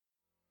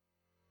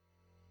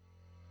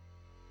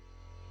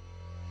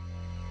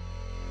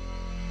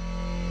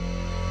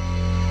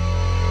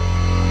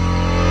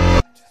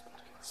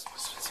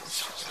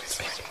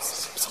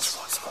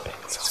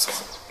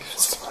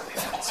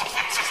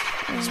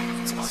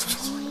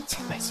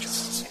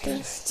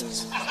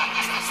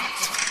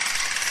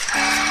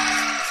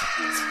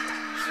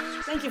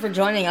Thank you for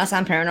joining us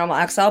on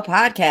Paranormal XL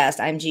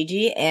Podcast. I'm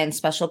Gigi and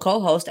special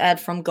co-host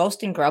Ed from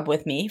Ghost and Grub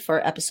with me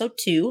for episode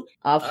 2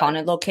 of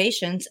Haunted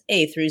Locations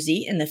A through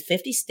Z in the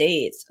 50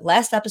 states.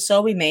 Last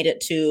episode, we made it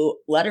to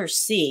letter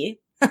C,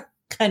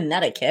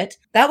 Connecticut.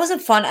 That was a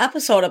fun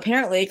episode,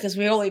 apparently, because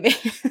we only made...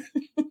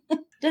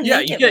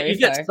 You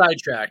get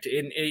sidetracked,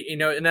 and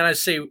and then I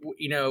say,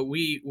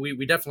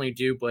 we definitely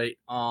do, but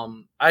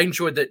I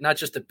enjoyed that, not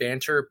just the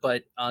banter,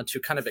 but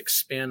to kind of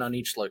expand on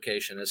each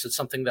location. Is it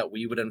something that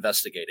we would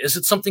investigate? Is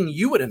it something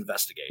you would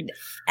investigate?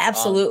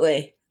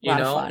 Absolutely. A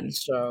lot of fun.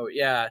 So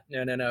yeah,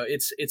 no.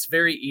 It's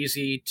very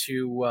easy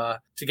to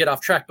get off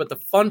track, but the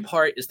fun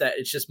part is that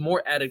it's just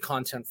more added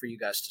content for you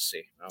guys to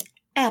see.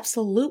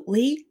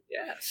 Absolutely.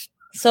 Yes.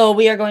 So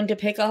we are going to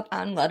pick up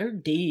on letter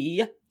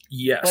D.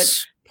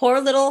 Yes. Poor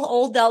little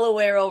old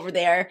Delaware over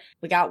there.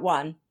 We got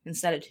one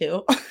instead of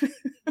two.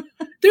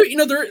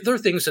 There are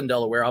things in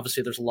Delaware.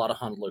 Obviously, there's a lot of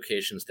haunted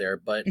locations there,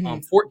 but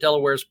Fort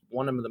Delaware is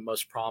one of the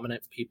most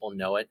prominent. People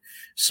know it.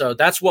 So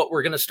that's what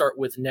we're going to start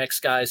with next,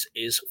 guys,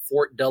 is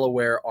Fort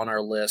Delaware on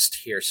our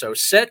list here. So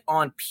set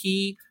on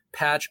Pea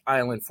Patch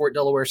Island, Fort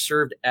Delaware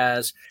served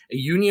as a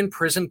Union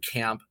prison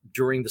camp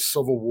during the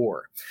Civil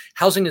War,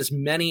 housing as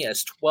many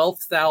as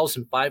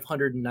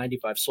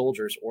 12,595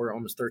 soldiers, or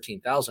almost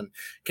 13,000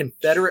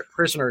 Confederate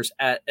prisoners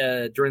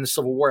during the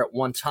Civil War at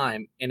one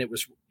time, and it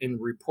was in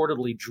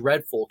reportedly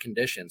dreadful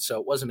condition, so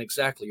it wasn't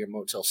exactly your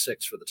Motel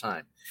 6 for the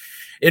time.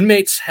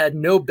 Inmates had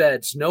no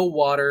beds, no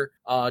water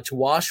to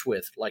wash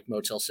with like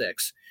Motel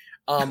 6.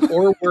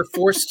 Or were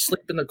forced to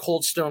sleep in the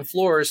cold stone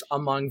floors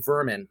among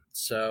vermin.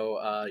 So,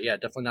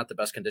 definitely not the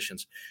best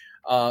conditions.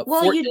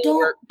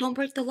 Don't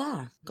break the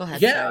law. Go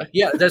ahead.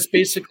 Yeah, that's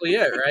basically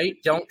it, right?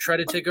 Don't try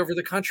to take over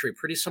the country.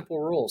 Pretty simple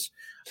rules.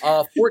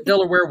 Fort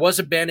Delaware was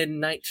abandoned in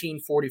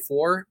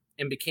 1944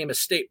 and became a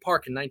state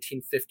park in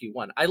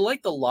 1951. I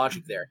like the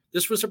logic there.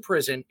 This was a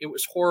prison. It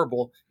was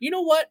horrible. You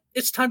know what?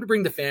 It's time to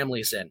bring the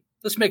families in.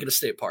 Let's make it a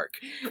state park.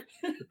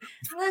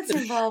 Let's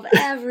involve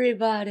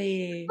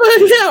everybody.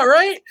 Yeah,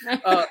 right?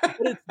 But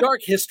its dark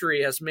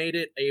history has made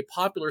it a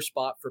popular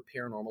spot for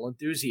paranormal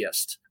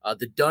enthusiasts.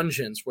 The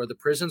dungeons where the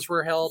prisons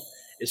were held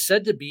is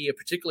said to be a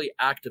particularly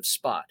active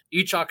spot.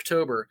 Each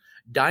October,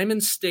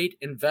 Diamond State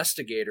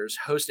investigators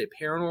host a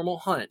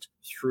paranormal hunt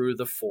through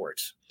the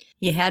fort.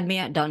 You had me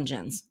at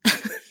dungeons.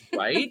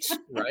 Right.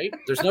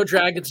 There's no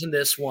dragons in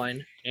this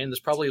one, and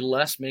there's probably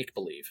less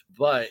make-believe,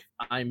 but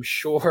I'm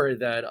sure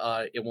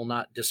that it will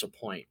not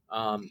disappoint.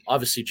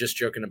 Obviously, just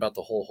joking about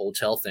the whole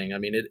hotel thing. I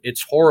mean,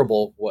 it's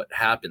horrible what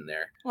happened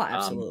there. Well,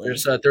 absolutely.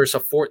 There's a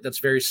fort that's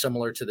very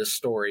similar to this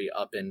story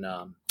up in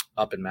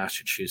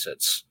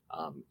Massachusetts.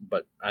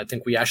 But I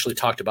think we actually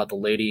talked about the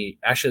lady.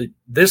 Actually,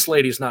 this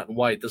lady's not in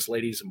white. This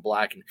lady's in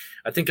black, and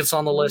I think it's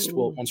on the list.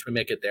 Once we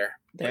make it there.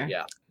 There. But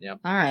yeah.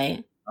 All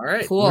right.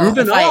 Cool.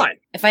 Moving on.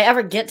 If I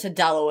ever get to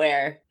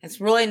Delaware,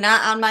 it's really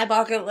not on my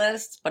bucket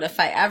list, but if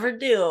I ever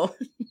do,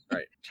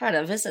 right, try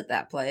to visit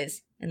that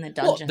place in the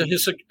dungeon. Well,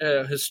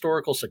 the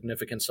historical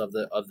significance of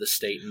the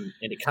state, and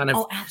it kind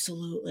of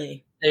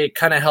absolutely. It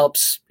kind of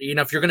helps.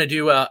 If you're going to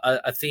do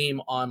a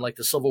theme on like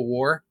the Civil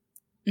War,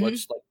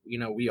 which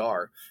we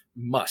are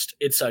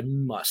it's a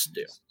must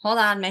do. Hold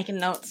on, making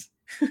notes.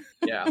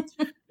 Yeah,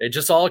 it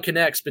just all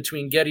connects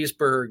between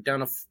Gettysburg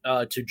down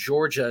to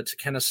Georgia to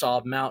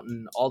Kennesaw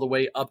Mountain, all the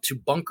way up to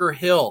Bunker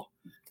Hill,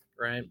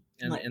 right?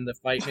 And the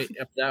fight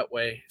up that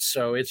way.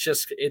 So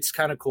it's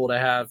kind of cool to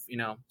have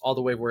all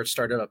the way where it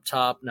started up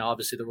top. Now,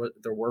 obviously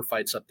there were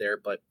fights up there,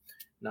 but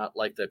not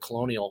like the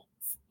colonial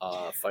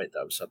fight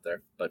that was up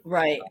there. But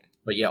right.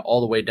 But yeah,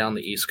 all the way down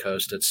the East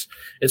Coast.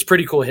 It's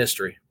pretty cool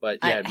history. But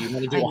yeah, if you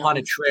want to do a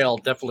haunted trail,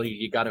 definitely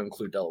you got to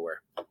include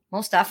Delaware.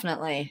 Most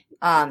definitely.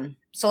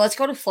 So let's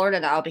go to Florida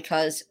now,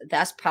 because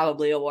that's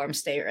probably a warm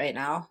state right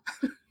now.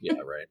 Yeah,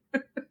 right.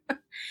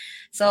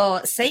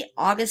 So St.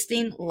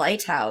 Augustine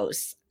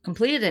Lighthouse,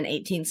 completed in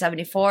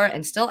 1874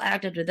 and still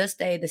active to this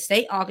day, the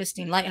St.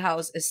 Augustine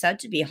Lighthouse is said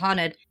to be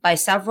haunted by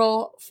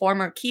several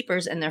former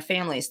keepers and their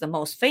families. The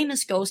most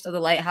famous ghosts of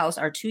the lighthouse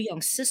are two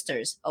young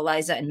sisters,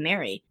 Eliza and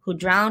Mary, who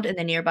drowned in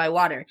the nearby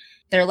water.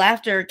 Their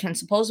laughter can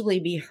supposedly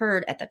be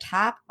heard at the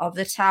top of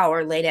the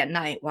tower late at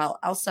night, while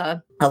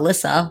Alyssa,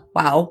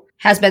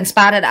 has been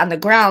spotted on the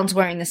grounds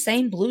wearing the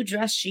same blue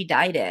dress she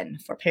died in.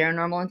 For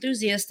paranormal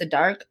enthusiasts, the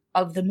Dark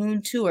of the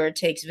Moon tour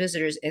takes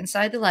visitors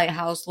inside the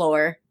lighthouse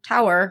lower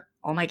tower.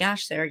 Oh my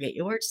gosh, Sarah, get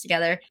your words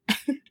together.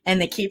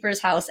 And the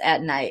keeper's house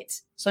at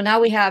night. So now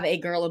we have a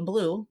girl in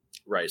blue.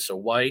 Right. So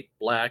white,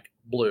 black,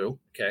 blue.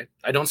 Okay.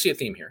 I don't see a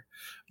theme here.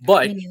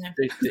 But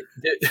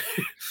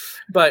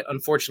but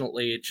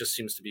unfortunately, it just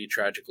seems to be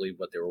tragically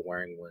what they were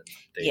wearing when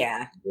they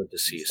were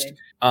deceased.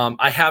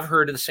 I have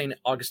heard of the St.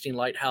 Augustine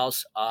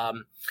Lighthouse.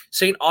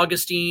 St.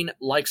 Augustine,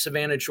 like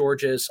Savannah,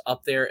 Georgia, is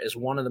up there as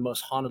one of the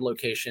most haunted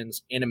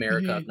locations in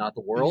America, if not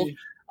the world.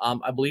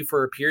 I believe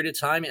for a period of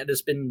time, it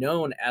has been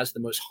known as the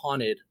most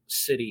haunted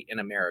city in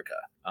America.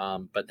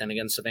 But then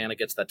again, Savannah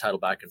gets that title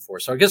back and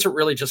forth. So I guess it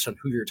really just on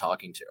who you're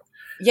talking to.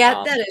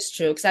 Yeah, that is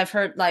true. Because I've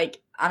heard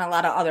like on a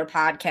lot of other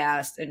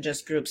podcasts and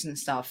just groups and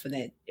stuff.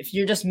 And if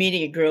you're just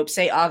meeting a group,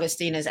 St.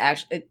 Augustine is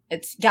actually,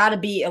 it's got to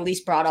be at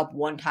least brought up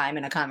one time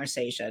in a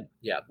conversation.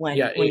 Yeah. When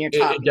you're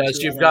talking. It does.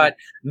 You've got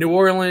New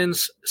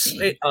Orleans,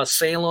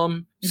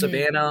 Salem,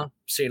 Savannah,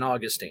 St.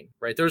 Augustine,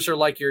 right? Those are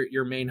like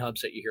your main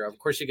hubs that you hear of. Of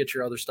course, you get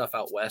your other stuff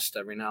out west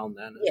every now and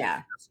then.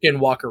 Yeah.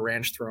 Skinwalker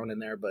Ranch thrown in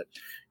there, but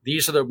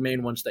these are the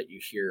main ones that you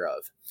hear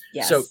of.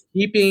 Yes. So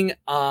keeping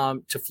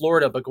to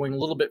Florida, but going a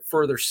little bit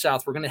further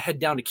south, we're going to head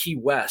down to Key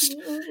West.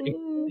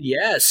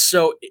 Yes.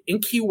 So in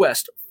Key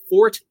West,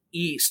 Fort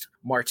East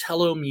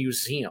Martello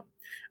Museum.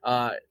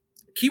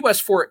 Key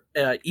West Fort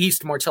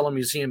East Martello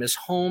Museum is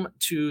home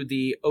to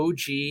the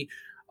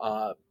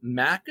OG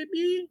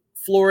Maccabee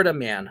Florida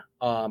man.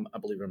 I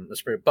believe I'm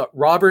mispronouncing, but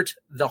Robert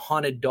the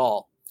Haunted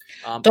Doll.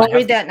 Don't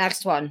read that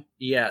next one.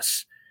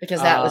 Yes.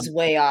 Because that was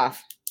way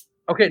off.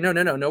 Okay,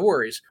 no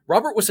worries.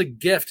 Robert was a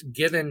gift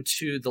given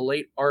to the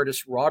late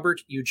artist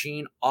Robert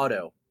Eugene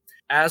Otto.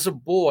 As a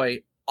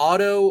boy,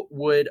 Otto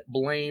would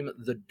blame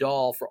the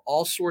doll for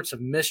all sorts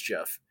of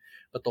mischief,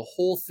 but the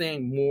whole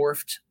thing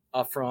morphed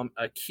from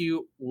a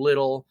cute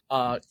little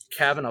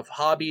cabin of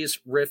hobbies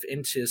riff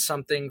into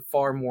something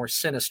far more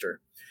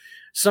sinister.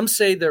 Some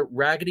say the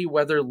raggedy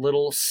weather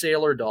little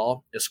sailor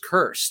doll is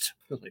cursed.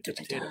 Like a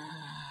potato.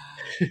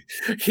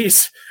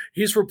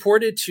 He's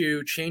reported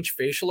to change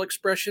facial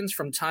expressions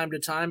from time to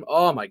time.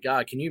 Oh my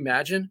God, can you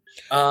imagine?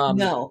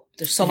 No,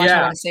 there's so much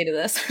I want to say to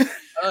this.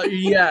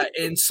 Yeah,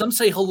 and some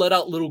say he'll let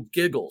out little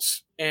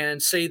giggles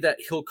and say that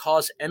he'll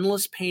cause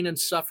endless pain and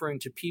suffering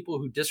to people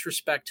who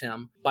disrespect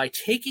him by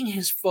taking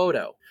his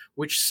photo,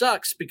 which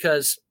sucks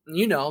because,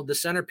 the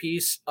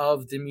centerpiece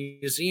of the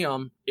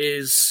museum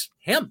is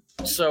him.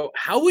 So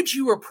how would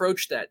you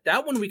approach that?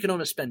 That one we can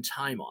only spend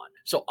time on.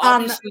 So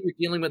obviously you're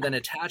dealing with an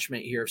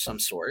attachment here of some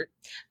sort.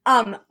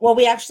 Well,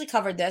 we actually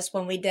covered this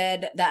when we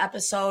did the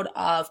episode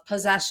of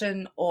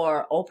possession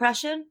or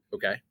oppression.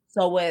 Okay.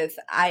 So with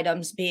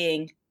items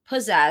being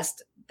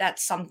possessed,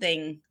 that's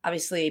something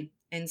obviously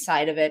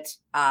inside of it.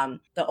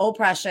 The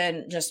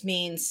oppression just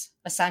means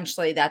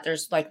essentially that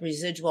there's like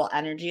residual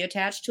energy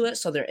attached to it.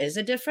 So there is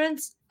a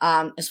difference.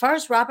 As far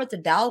as Robert the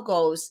Doll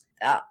goes,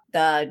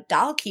 the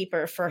doll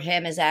keeper for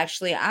him is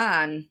actually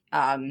on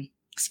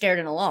Scared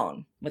and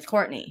Alone with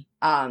Courtney.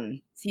 I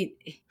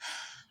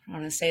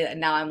want to say that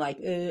now I'm like,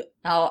 ugh.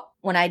 Now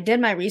when I did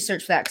my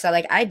research for that,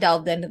 because I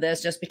delved into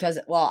this just because,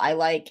 I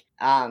like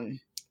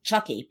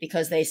Chucky,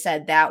 because they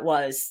said that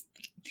was,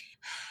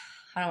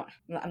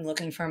 I'm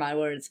looking for my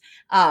words,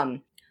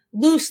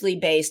 loosely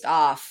based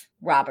off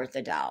Robert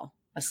the Doll,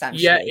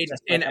 essentially. Yeah,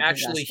 and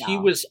actually he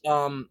was,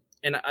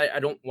 and I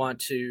don't want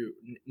to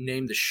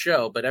name the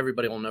show, but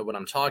everybody will know what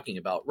I'm talking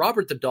about.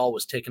 Robert the Doll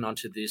was taken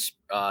onto this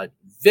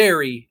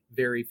very,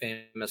 very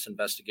famous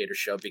investigator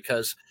show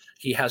because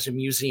he has a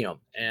museum.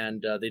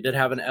 And they did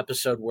have an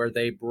episode where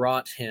they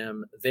brought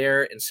him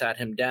there and sat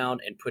him down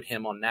and put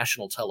him on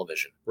national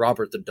television,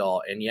 Robert the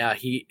Doll. And yeah,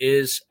 he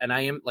is, and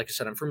I am, like I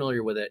said, I'm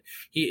familiar with it.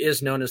 He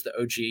is known as the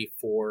OG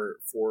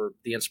for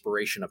the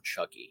inspiration of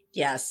Chucky.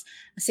 Yes.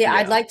 See, yeah.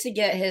 I'd like to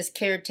get his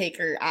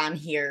caretaker on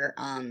here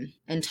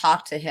and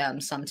talk to him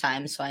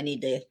sometime. So I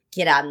need to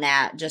get on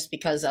that just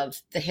because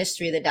of the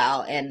history of the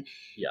doll. And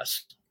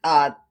yes,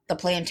 the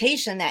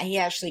plantation that he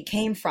actually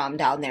came from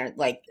down there,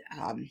 like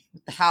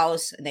the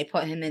house, and they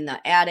put him in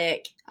the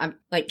attic. I'm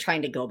like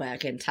trying to go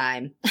back in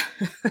time.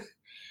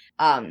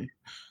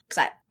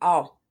 Because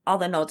all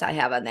the notes I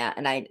have on that,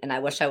 and I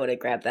wish I would have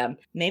grabbed them.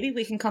 Maybe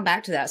we can come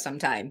back to that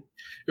sometime.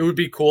 It would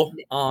be cool.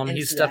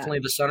 He's definitely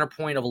the center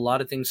point of a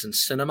lot of things in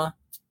cinema,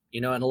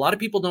 and a lot of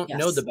people don't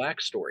know the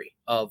backstory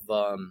of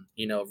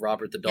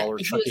Robert the Doll or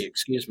Chucky,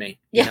 excuse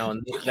me.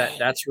 And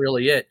that's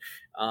really it.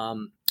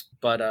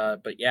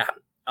 But yeah.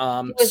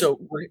 Sorry.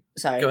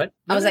 Go ahead.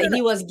 I was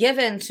he was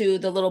given to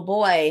the little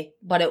boy,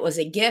 but it was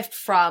a gift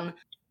from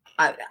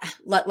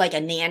like a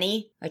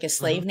nanny, like a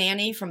slave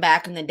nanny from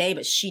back in the day,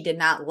 but she did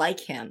not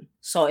like him.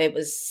 So it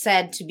was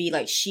said to be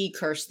like she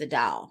cursed the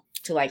doll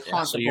to haunt the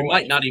boy. So you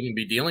might not even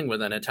be dealing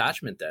with an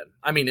attachment then.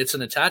 I mean, it's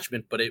an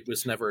attachment, but it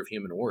was never of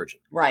human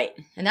origin. Right.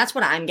 And that's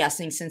what I'm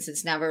guessing, since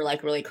it's never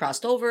really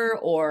crossed over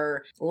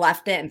or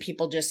left it and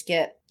people just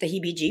get the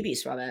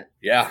heebie-jeebies from it.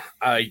 Yeah.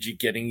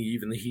 Getting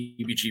even the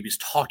heebie-jeebies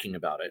talking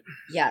about it.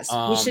 Yes.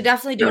 We should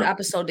definitely do an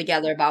episode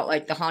together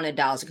about the haunted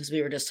dolls, because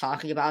we were just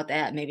talking about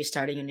that, maybe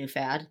starting a new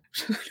fad.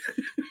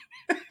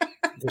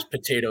 Those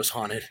potatoes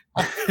haunted.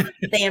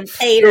 Damn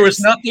potatoes. There was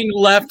nothing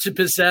left to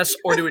possess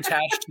or to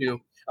attach to.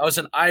 I was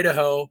in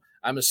Idaho.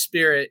 I'm a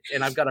spirit,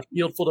 and I've got a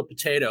field full of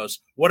potatoes.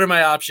 What are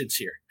my options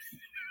here?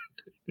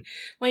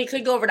 Well, you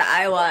could go over to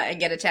Iowa and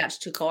get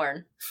attached to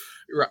corn.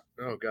 Right.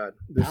 Oh, God.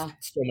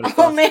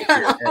 So man.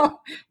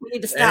 We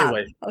need to stop.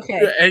 Anyway.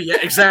 Okay. Yeah,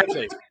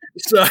 exactly.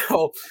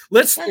 So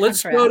let's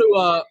go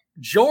to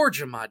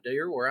Georgia, my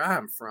dear, where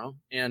I'm from.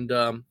 And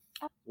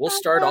we'll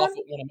start off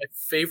with one of my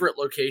favorite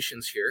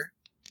locations here.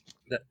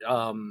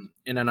 And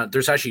then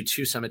there's actually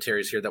two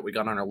cemeteries here that we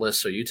got on our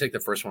list. So you take the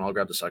first one. I'll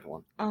grab the second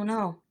one. Oh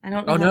no, I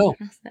don't Oh know.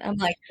 no. I'm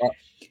like,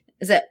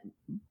 is it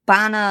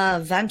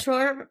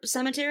Bonaventure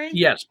Cemetery?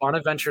 Yes,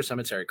 Bonaventure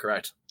Cemetery,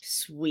 correct.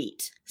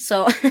 Sweet.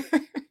 So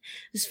it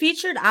was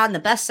featured on the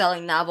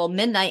best-selling novel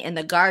Midnight in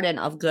the Garden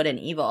of Good and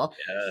Evil.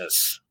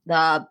 Yes.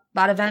 The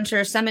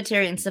Bonaventure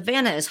Cemetery in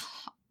Savannah is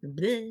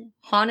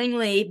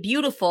hauntingly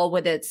beautiful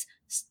with its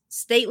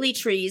stately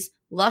trees,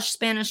 lush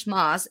Spanish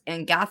moss,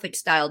 and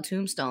Gothic-styled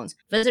tombstones.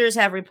 Visitors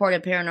have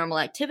reported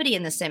paranormal activity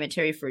in the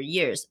cemetery for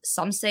years.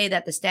 Some say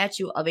that the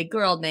statue of a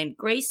girl named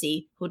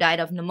Gracie, who died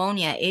of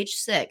pneumonia at age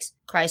 6,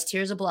 cries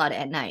tears of blood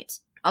at night.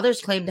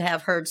 Others claim to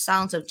have heard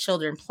sounds of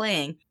children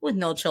playing, with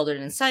no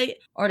children in sight,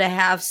 or to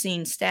have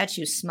seen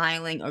statues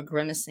smiling or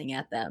grimacing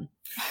at them.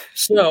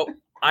 So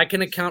I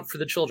can account for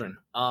the children.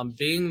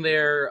 Being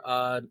there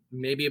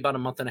maybe about a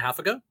month and a half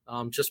ago,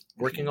 just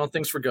working on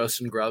things for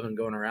Ghost and Grub and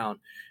going around.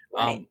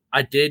 Right.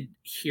 I did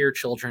hear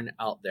children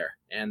out there,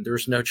 and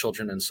there's no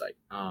children in sight.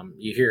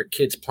 You hear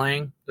kids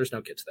playing. There's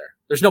no kids there.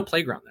 There's no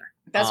playground there.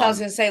 That's what I was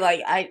gonna say.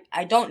 Like,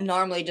 I don't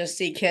normally just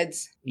see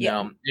kids.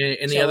 Yeah.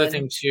 And the other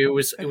thing too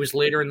was it was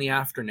later in the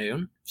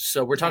afternoon,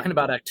 so we're talking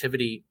about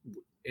activity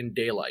in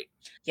daylight.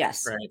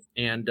 Yes. Right.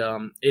 And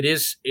it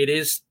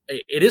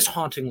is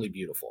hauntingly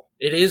beautiful.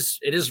 It is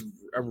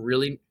a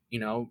really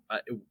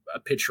a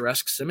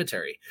picturesque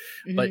cemetery.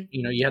 Mm-hmm. But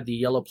you had the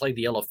yellow plague,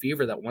 the yellow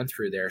fever that went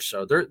through there.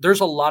 So there's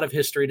a lot of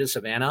history to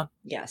Savannah.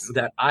 Yes.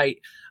 That I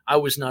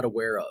was not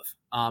aware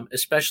of.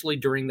 Especially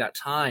during that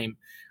time.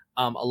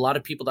 A lot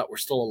of people that were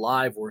still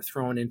alive were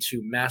thrown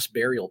into mass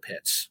burial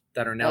pits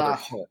that are now their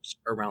homes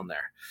around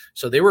there.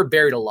 So they were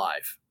buried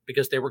alive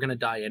because they were going to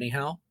die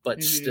anyhow,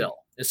 but still,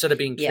 instead of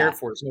being cared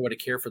for, there's no way to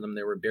care for them.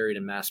 They were buried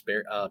in mass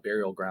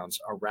burial grounds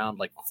around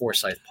like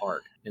Forsyth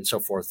Park and so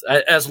forth,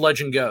 as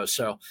legend goes.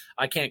 So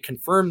I can't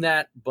confirm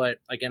that, but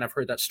again, I've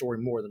heard that story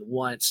more than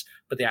once.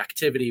 But the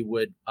activity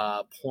would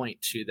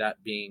point to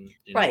that being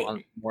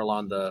more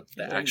along the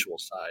actual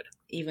side.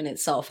 Even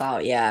itself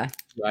out, yeah.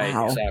 Right,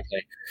 wow.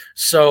 Exactly.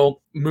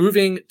 So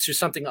moving to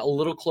something a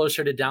little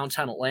closer to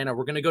downtown Atlanta,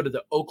 we're going to go to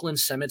the Oakland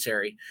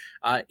Cemetery.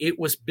 It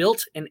was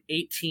built in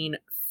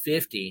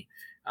 1850.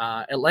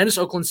 Atlanta's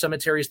Oakland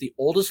Cemetery is the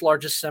oldest,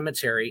 largest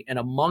cemetery and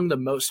among the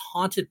most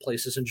haunted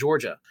places in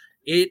Georgia.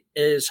 It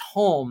is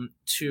home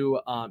to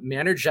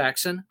Maynard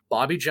Jackson,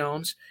 Bobby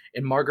Jones,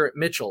 and Margaret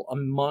Mitchell,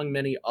 among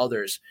many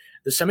others.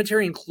 The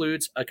cemetery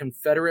includes a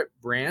Confederate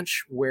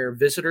branch where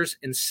visitors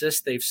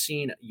insist they've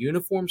seen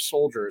uniformed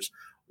soldiers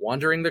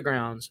wandering the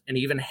grounds and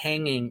even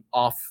hanging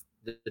off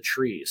the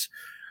trees.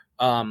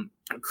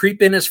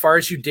 Creep in as far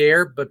as you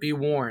dare, but be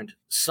warned.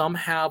 Some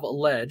have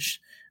alleged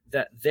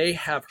that they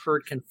have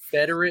heard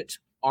Confederate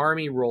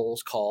Army roll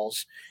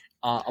calls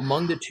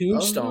among the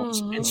tombstones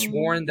and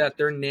sworn that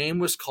their name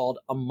was called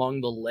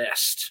among the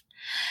list.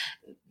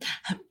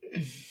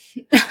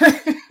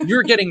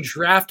 You're getting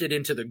drafted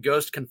into the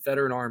Ghost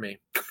Confederate Army.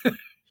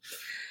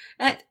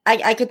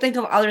 I could think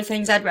of other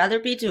things I'd rather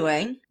be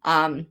doing.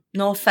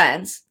 No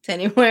offense to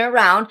anyone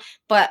around,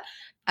 but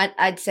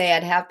I'd say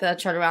I'd have to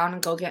turn around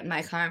and go get in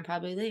my car and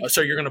probably leave.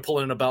 So you're going to pull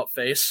in an about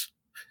face?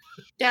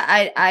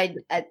 Yeah, I'd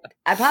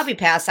probably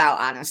pass out,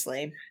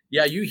 honestly.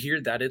 Yeah, you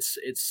hear that. It's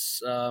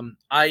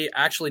I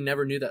actually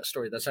never knew that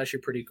story. That's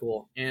actually pretty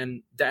cool.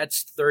 And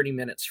that's 30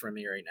 minutes from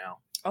me right now.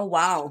 Oh,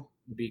 wow.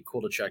 It'd be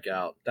cool to check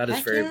out. That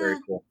is very, very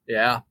cool.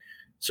 Yeah.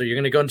 So you're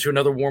going to go into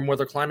another warm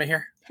weather climate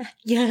here?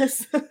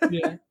 Yes.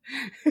 Yeah.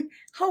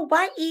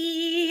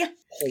 Hawaii.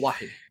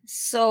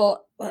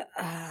 So,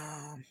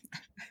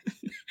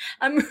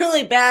 I'm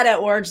really bad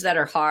at words that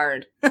are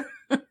hard.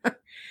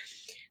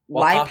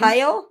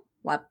 Waipahu?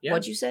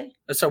 What'd you say?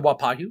 It's a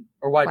Waipahu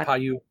or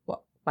Waipahu.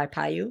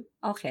 Waipahu?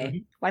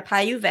 Okay. Mm-hmm.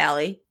 Waipahu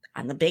Valley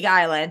on the Big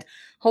Island.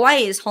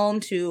 Hawaii is home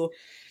to,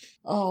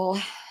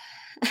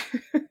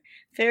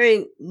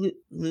 Fairy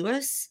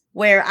Lewis,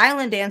 where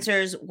island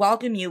dancers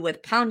welcome you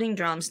with pounding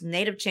drums,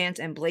 native chants,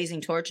 and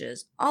blazing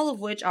torches, all of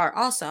which are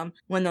awesome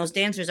when those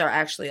dancers are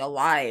actually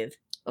alive.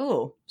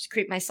 Oh, just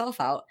creep myself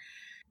out.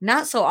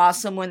 Not so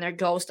awesome when they're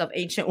ghosts of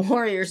ancient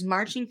warriors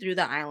marching through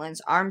the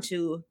islands armed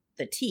to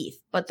the teeth.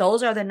 But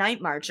those are the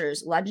night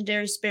marchers,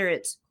 legendary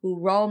spirits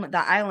who roam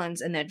the islands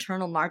in the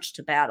eternal march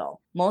to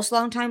battle. Most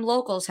longtime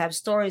locals have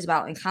stories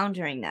about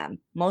encountering them,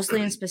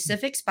 mostly in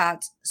specific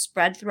spots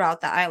spread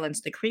throughout the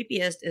islands. The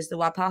creepiest is the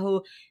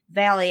Waipahu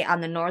Valley on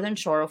the northern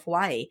shore of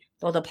Hawaii.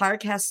 Though the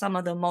park has some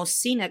of the most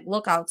scenic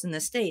lookouts in the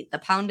state, the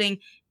pounding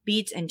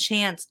beats and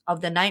chants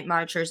of the night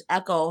marchers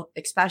echo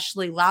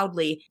especially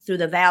loudly through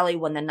the valley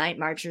when the night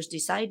marchers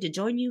decide to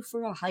join you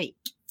for a hike.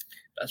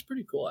 That's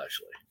pretty cool,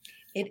 actually.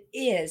 It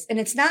is. And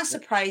it's not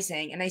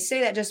surprising. And I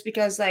say that just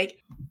because,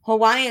 like,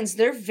 Hawaiians,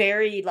 they're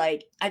very,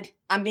 like,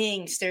 I'm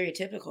being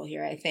stereotypical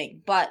here, I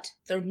think, but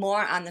they're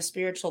more on the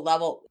spiritual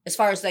level as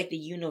far as, like, the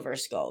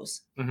universe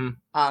goes.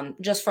 Mm-hmm.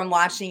 Just from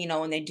watching,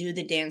 when they do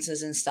the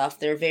dances and stuff,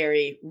 they're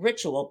very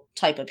ritual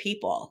type of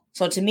people.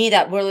 So to me,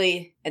 that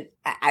really,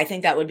 I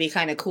think that would be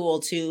kind of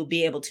cool to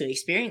be able to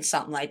experience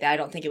something like that. I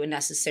don't think it would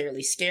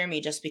necessarily scare me,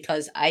 just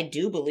because I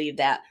do believe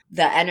that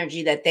the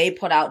energy that they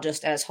put out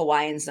just as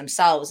Hawaiians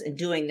themselves and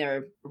doing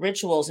their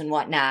rituals and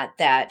whatnot,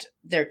 that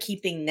they're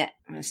keeping that,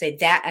 I'm going to say,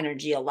 that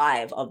energy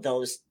alive of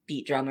those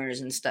beat drummers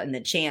and stuff, and the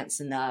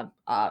chants and the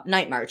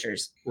night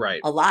marchers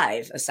Right.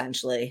 alive,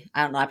 essentially.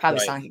 I don't know. I probably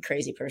Right. sound like a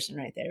crazy person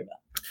right there,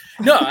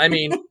 but No, I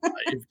mean,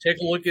 take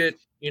a look at,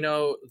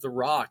 The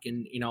Rock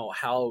and,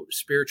 how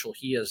spiritual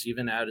he is,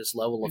 even at his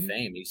level of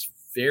fame. He's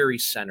very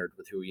centered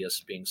with who he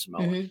is being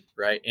Samoan,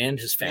 right? And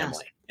his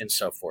family and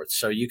so forth.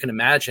 So you can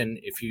imagine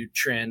if you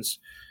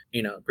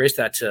grace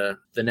that to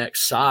the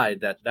next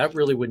side, that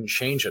really wouldn't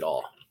change at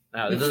all.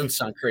 That doesn't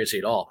sound crazy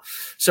at all.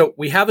 So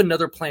we have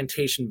another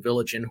plantation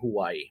village in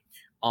Hawaii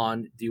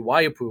on the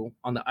Waiapu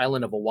on the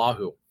island of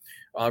Oahu.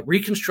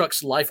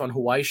 Reconstructs life on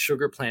Hawaii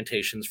sugar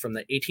plantations from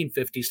the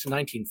 1850s to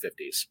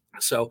 1950s.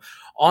 So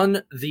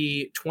on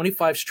the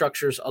 25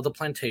 structures of the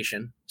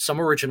plantation, some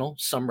original,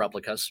 some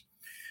replicas,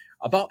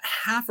 about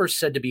half are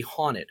said to be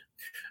haunted.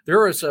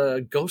 There is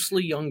a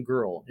ghostly young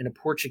girl in a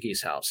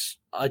Portuguese house,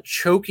 a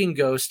choking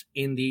ghost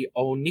in the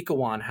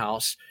Onikawan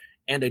house,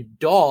 and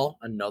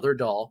another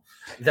doll,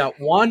 that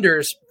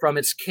wanders from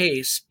its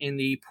case in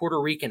the Puerto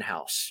Rican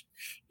house.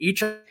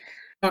 Each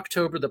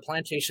October, the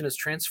plantation is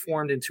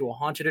transformed into a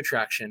haunted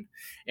attraction,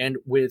 and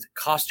with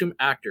costume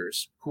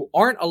actors who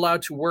aren't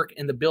allowed to work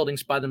in the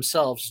buildings by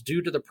themselves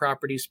due to the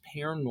property's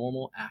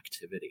paranormal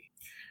activity.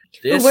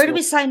 where do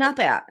we sign up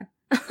at?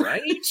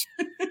 Right?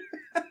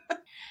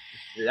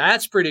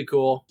 That's pretty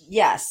cool.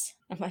 Yes.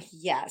 I'm like,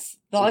 yes.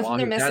 The only thing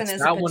they're missing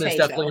is that one is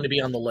definitely going to be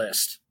on the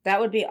list.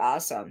 That would be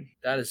awesome.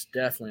 That is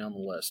definitely on the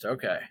list.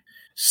 Okay.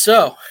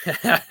 So.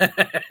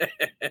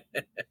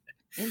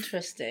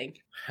 Interesting.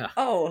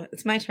 Oh,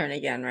 it's my turn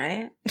again,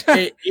 right?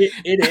 It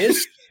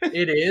is.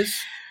 It is.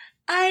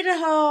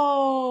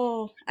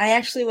 Idaho. I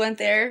actually went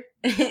there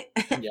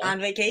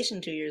on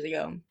vacation 2 years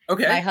ago.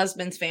 Okay. My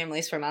husband's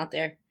family's from out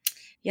there.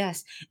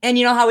 Yes. And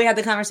you know how we had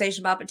the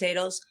conversation about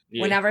potatoes?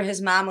 Yeah. Whenever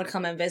his mom would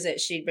come and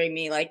visit, she'd bring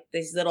me like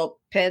these little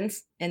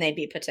pins and they'd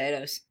be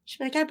potatoes. She'd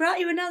be like, I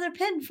brought you another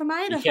pin from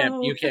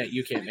Idaho. You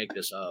can't make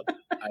this up.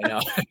 I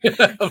know.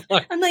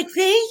 I'm like,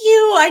 thank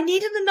you. I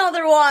needed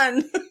another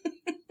one.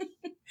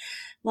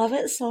 Love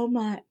it so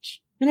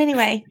much. But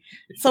anyway,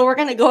 so we're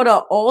going to go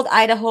to Old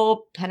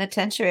Idaho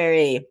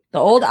Penitentiary. The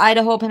Old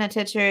Idaho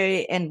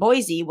Penitentiary in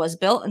Boise was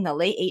built in the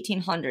late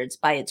 1800s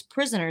by its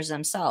prisoners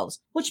themselves,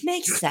 which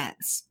makes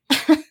sense,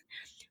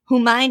 who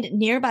mined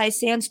nearby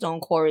sandstone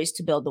quarries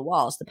to build the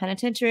walls. The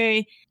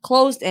penitentiary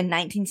closed in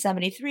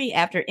 1973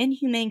 after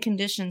inhumane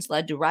conditions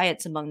led to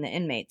riots among the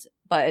inmates,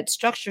 but its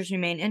structures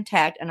remain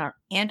intact and are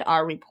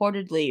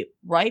reportedly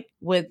ripe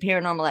with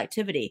paranormal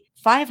activity.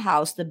 Five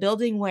House, the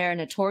building where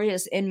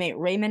notorious inmate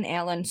Raymond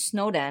Allen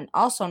Snowden,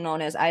 also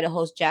known as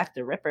Idaho's Jack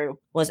the Ripper,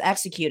 was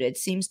executed,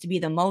 seems to be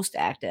the most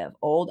active.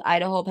 Old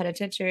Idaho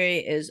Penitentiary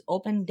is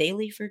open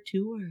daily for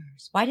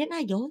tours. Why didn't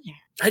I go there?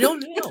 I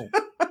don't know.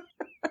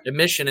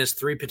 Admission is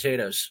 3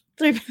 potatoes.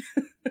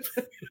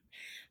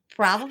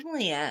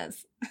 Probably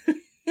is.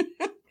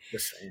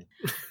 Just saying.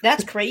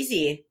 That's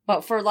crazy.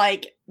 But for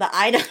like the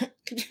Idaho,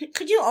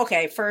 could you,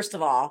 okay, first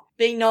of all,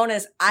 being known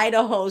as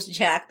Idaho's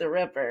Jack the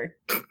Ripper.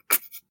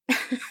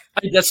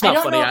 That's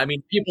not funny. I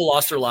mean, people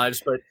lost their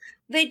lives, but.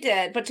 They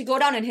did. But to go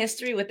down in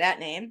history with that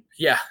name.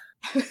 Yeah.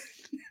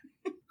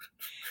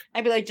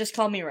 I'd be like, just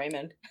call me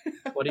Raymond.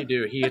 What do you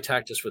do? He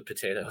attacked us with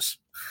potatoes.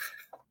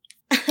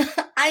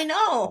 I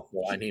know.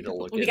 Well, I need to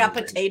look. We got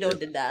potatoed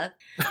to death.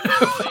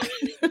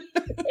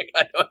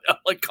 I don't know,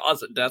 like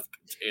cause of death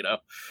potato.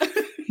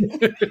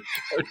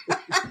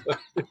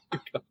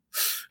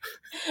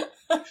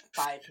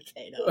 Bye,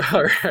 potato.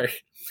 All right.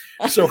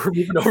 So we're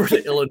moving over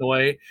to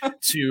Illinois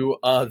to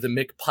the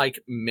McPike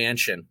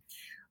Mansion.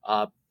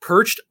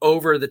 Perched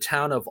over the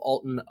town of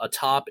Alton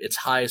atop its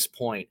highest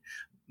point,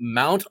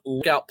 Mount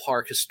Lookout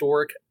Park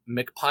historic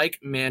McPike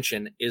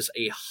Mansion is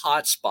a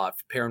hotspot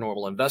for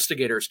paranormal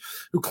investigators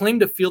who claim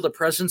to feel the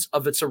presence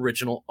of its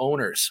original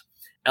owners,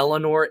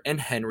 Eleanor and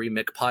Henry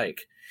McPike,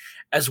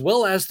 as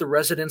well as the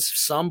residents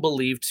some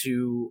believe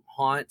to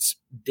haunt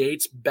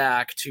dates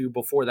back to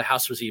before the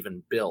house was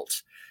even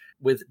built,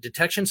 with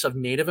detections of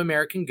Native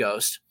American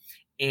ghosts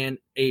and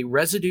a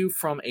residue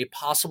from a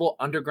possible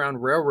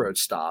Underground Railroad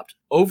stop.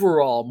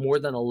 Overall, more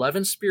than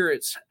 11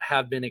 spirits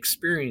have been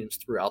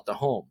experienced throughout the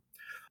home.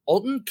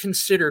 Alton,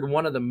 considered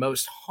one of the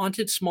most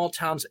haunted small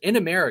towns in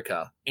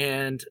America,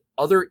 and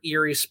other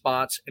eerie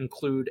spots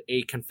include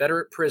a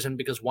Confederate prison,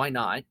 because why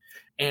not,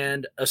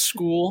 and a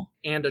school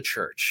and a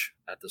church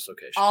at this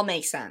location. All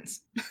makes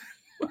sense.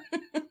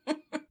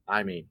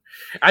 I mean,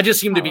 I just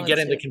seem to be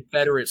getting the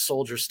Confederate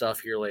soldier stuff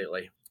here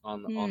lately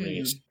on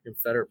these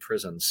Confederate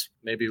prisons.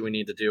 Maybe we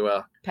need to do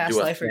a past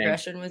life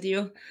regression with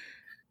you.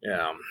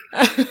 Yeah.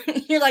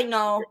 You're like,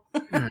 no.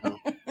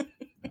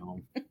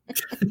 No.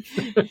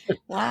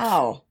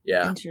 Wow.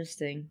 Yeah.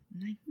 Interesting. I'm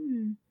like,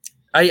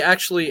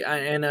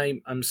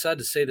 I'm sad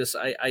to say this.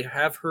 I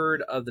have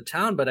heard of the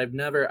town, but I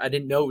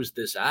didn't know it was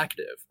this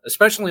active,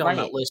 especially on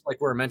that Right. list, like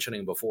we were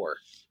mentioning before.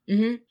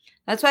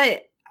 That's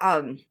why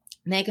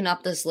making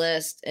up this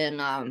list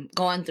and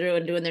going through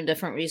and doing their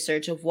different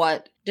research of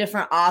what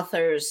different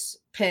authors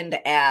pinned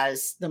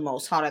as the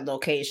most haunted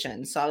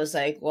location. So I was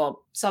like,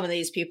 well, some of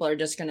these people are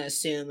just going to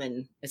assume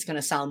and it's going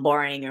to sound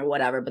boring or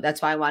whatever. But that's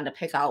why I wanted to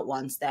pick out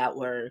ones that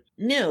were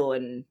new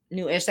and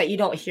newish that you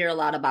don't hear a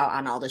lot about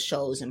on all the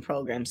shows and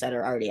programs that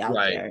are already out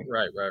there.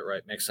 Right.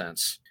 Makes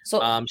sense.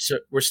 So, So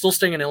we're still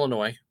staying in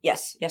Illinois.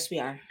 yes, we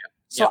are.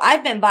 So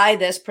I've been by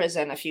this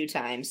prison a few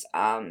times.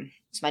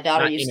 So my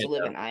daughter Not used in to it,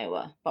 live though. in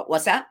Iowa. But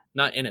what's that?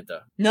 Not in it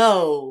though.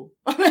 No.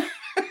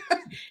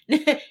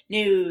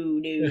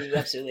 No,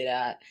 absolutely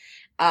not.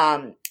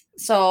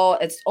 So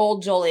it's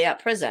Old Joliet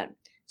Prison.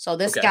 So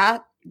this Okay.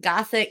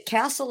 Gothic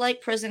castle-like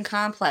prison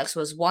complex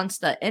was once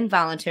the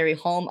involuntary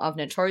home of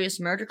notorious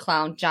murder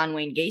clown John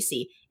Wayne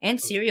Gacy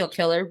and serial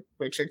killer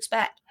Richard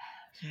Speck.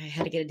 I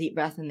had to get a deep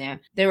breath in there.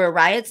 There were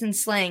riots and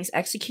slayings,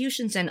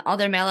 executions, and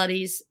other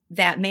maladies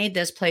that made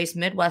this place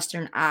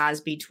Midwestern Oz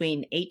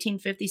between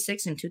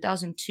 1856 and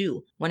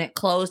 2002, when it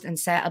closed and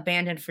sat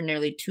abandoned for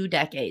nearly 2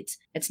 decades.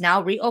 It's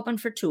now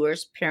reopened for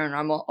tours,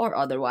 paranormal or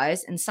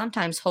otherwise, and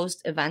sometimes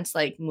hosts events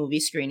like movie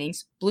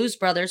screenings. Blues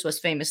Brothers was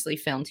famously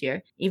filmed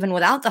here. Even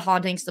without the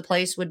hauntings, the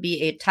place would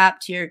be a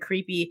top-tier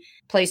creepy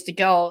place to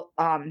go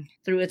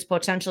through its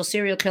potential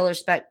serial killer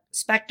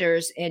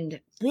specters,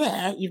 and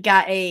you've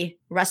got a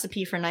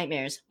recipe for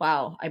nightmares.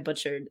 Wow, I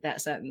butchered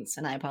that sentence,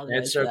 and I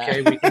apologize. It's for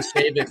okay. that. We can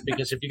save it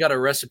because if you got a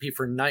recipe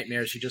for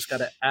nightmares, you just got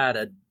to add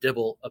a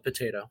dibble of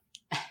potato.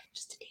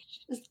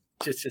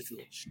 Just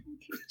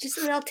Just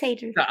a little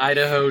tater. the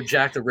Idaho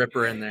Jack the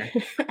Ripper in there.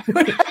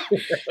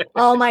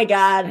 Oh my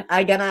god,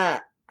 I'm gonna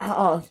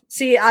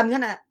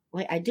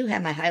wait. I do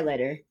have my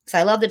highlighter because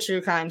I love the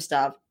true crime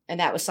stuff, and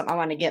that was something I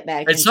want to get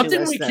back It's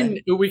into.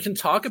 something we can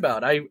talk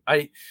about. I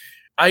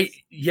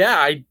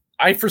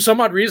for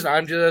some odd reason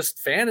I'm just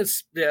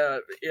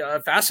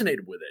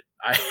fascinated with it.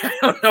 I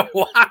don't know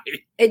why.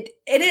 It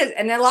is,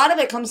 and a lot of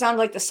it comes down to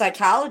like the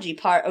psychology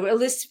part, or at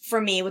least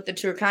for me with the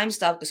true crime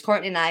stuff. Because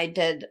Courtney and I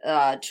did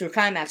True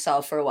Crime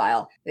XL for a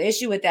while. The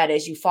issue with that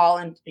is you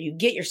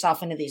get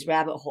yourself into these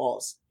rabbit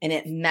holes, and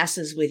it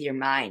messes with your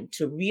mind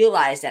to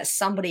realize that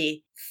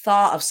somebody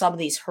thought of some of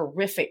these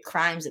horrific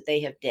crimes that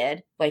they have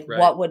did. Like, Right.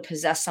 What would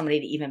possess somebody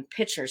to even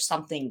picture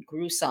something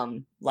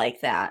gruesome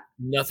like that?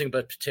 Nothing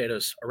but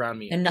potatoes around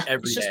me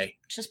every day.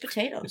 Just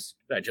potatoes.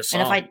 I just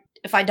And saw.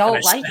 if I don't I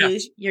like you,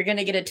 snapped. you're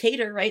gonna get a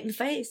tater right in the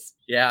face.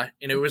 Yeah,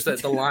 and it was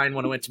the line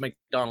when I went to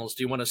McDonald's.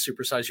 Do you want to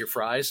supersize your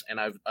fries? And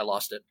I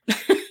lost it.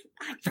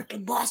 I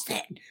freaking lost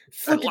it.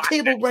 Flip the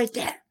table right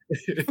there.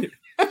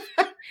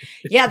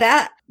 Yeah,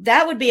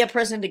 that would be a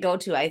prison to go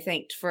to. I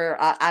think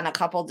for on a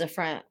couple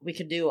different. We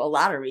could do a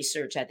lot of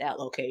research at that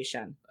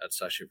location.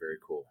 That's actually very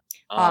cool.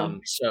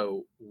 Um,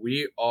 So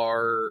we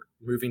are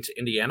moving to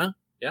Indiana.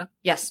 Yeah.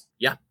 Yes.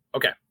 Yeah.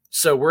 Okay.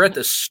 So we're at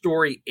the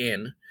Story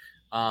Inn.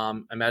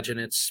 Imagine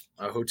it's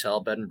a hotel,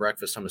 bed and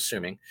breakfast, I'm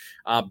assuming.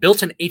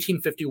 Built in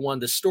 1851,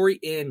 the Story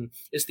Inn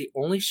is the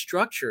only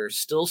structure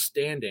still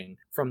standing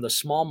from the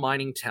small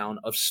mining town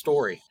of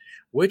Story,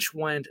 which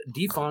went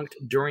defunct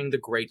during the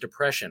Great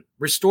Depression.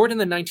 Restored in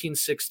the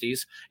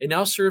 1960s, it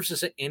now serves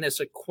as an inn as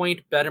a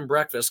quaint bed and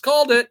breakfast.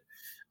 Called it!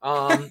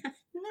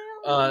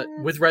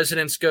 With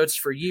residents' ghosts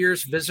for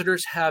years,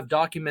 visitors have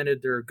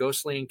documented their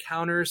ghostly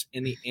encounters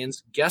in the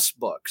inn's guest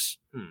books.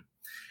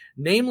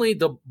 Namely,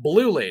 the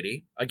Blue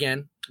Lady.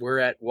 Again, we're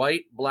at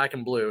white, black,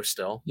 and blue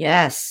still.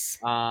 Yes.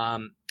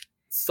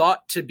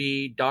 Thought to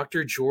be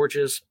Dr.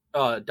 George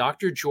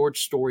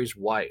Story's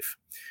wife.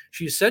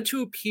 She's said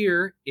to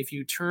appear if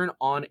you turn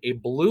on a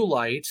blue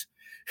light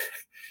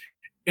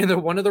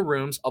in one of the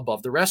rooms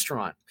above the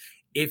restaurant.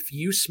 If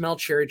you smell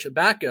cherry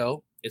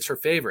tobacco, it's her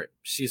favorite.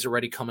 She's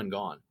already come and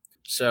gone.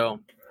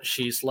 So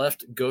she's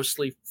left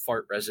ghostly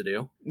fart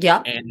residue.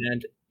 Yeah.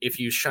 And if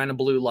you shine a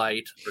blue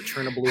light or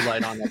turn a blue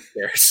light on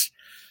upstairs,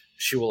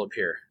 she will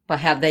appear. But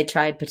have they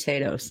tried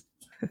potatoes?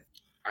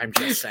 I'm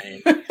just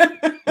saying.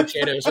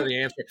 Potatoes are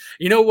the answer.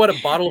 You know what a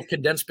bottle of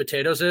condensed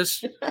potatoes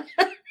is?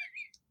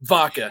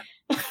 Vodka.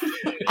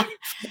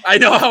 I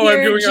know how You're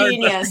I'm doing a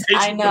genius.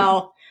 I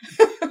know.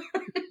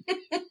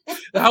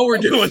 How we're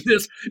doing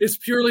this is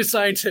purely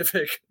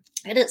scientific.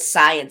 It is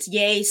science.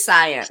 Yay,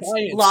 science.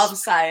 Love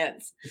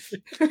science.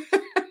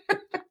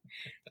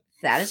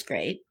 That is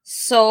great.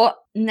 So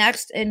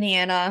next,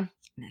 Indiana.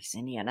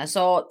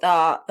 So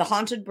the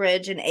Haunted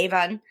Bridge in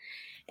Avon,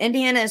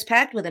 Indiana is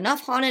packed with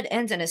enough haunted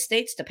inns and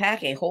estates to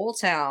pack a whole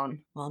town.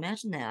 Well,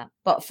 imagine that.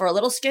 But for a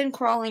little skin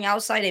crawling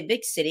outside a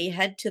big city,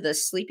 head to the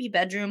sleepy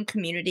bedroom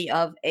community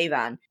of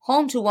Avon,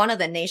 home to one of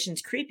the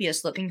nation's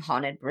creepiest looking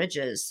haunted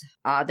bridges.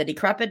 The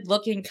decrepit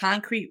looking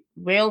concrete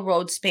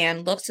railroad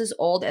span looks as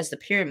old as the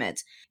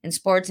pyramids and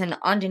sports an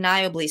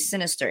undeniably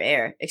sinister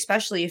air,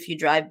 especially if you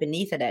drive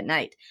beneath it at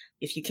night.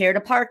 If you care to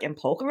park and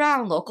poke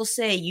around, locals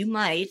say you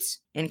might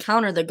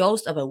encounter the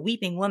ghost of a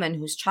weeping woman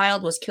whose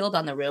child was killed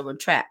on the railroad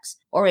tracks,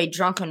 or a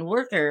drunken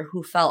worker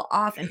who fell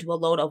off into a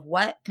load of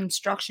wet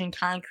construction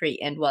concrete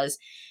and was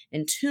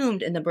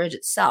entombed in the bridge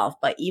itself.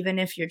 But even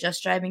if you're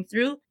just driving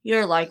through,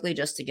 you're likely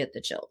just to get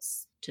the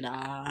chills.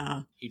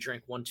 Ta-da. He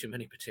drank one too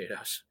many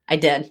potatoes. I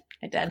did.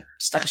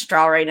 Stuck a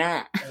straw right in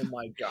it. Oh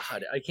my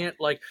God. I can't,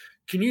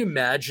 can you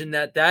imagine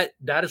that?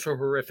 That is a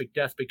horrific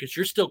death because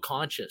you're still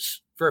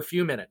conscious for a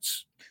few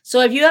minutes. So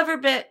have you ever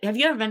been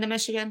to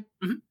Michigan?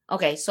 Mm-hmm.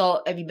 Okay,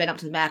 so have you been up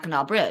to the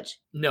Mackinac Bridge?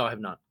 No, I have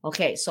not.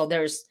 Okay, so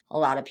there's a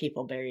lot of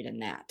people buried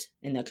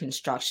in the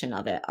construction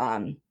of it.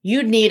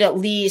 You'd need at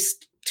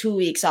least 2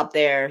 weeks up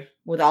there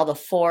with all the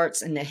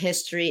forts and the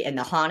history and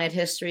the haunted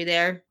history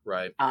there.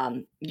 Right.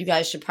 You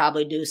guys should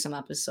probably do some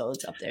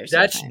episodes up there.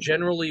 That's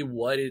generally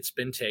what it's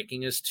been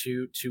taking is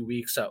 2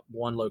 weeks at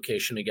one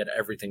location to get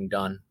everything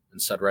done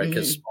and said, right?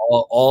 Because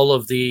all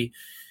of the,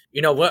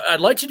 what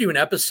I'd like to do an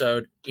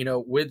episode,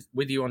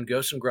 with you on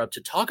Ghost and Grub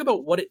to talk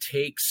about what it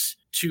takes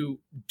to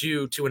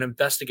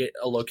investigate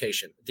a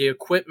location, the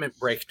equipment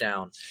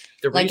breakdown,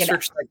 the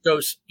research that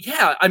goes.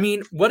 Yeah. I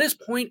mean, what is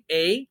point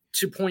A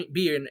to point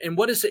B and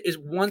what is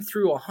 1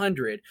 through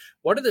 100?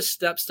 What are the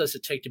steps does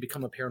it take to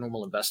become a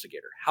paranormal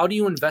investigator? How do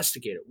you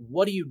investigate it?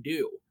 What do you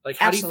do?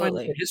 How do you find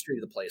the history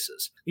of the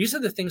places? These are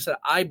the things that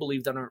I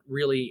believe that aren't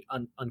really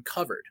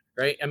uncovered,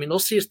 right? I mean, they'll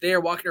see us there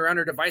walking around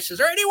our devices. Is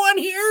there anyone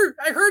here?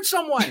 I heard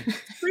someone.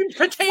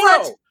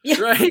 Potato.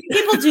 Yeah. Right?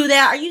 People do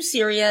that. Are you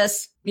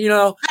serious?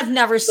 I've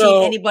never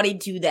seen anybody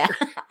do that.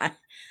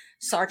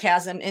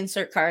 Sarcasm,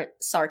 insert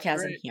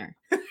sarcasm here.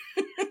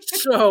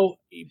 So,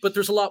 but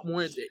there's a lot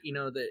more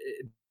that,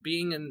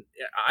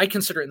 I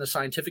consider it in the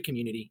scientific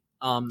community,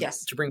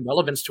 to bring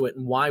relevance to it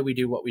and why we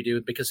do what we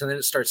do, because then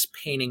it starts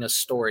painting a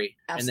story.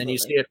 Absolutely. And then you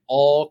see it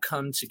all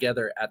come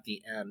together at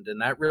the end.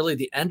 And that really,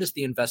 the end is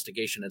the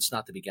investigation. It's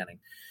not the beginning.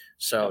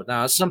 So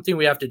now it's something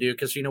we have to do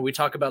because, we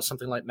talk about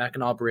something like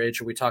Mackinac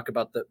Bridge, or we talk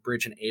about the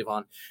bridge in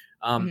Avon.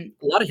 A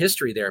lot of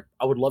history there.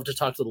 I would love to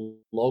talk to the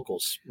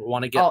locals. We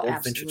want to get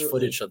old vintage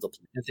footage of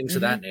and things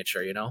of that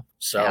nature,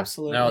 So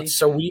absolutely. No,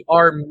 so we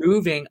are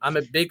moving. I'm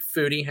a big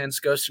foodie, hence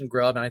Ghost and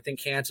Grub, and I think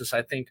Kansas.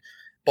 I think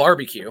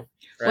barbecue.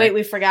 Right? Wait,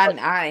 we forgot an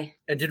eye.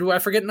 And did I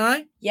forget an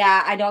eye?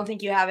 Yeah, I don't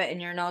think you have it in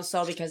your notes,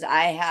 though, because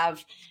I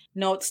have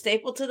notes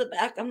stapled to the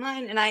back of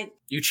mine, and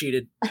You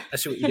cheated. I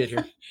see what you did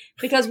here.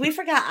 Because we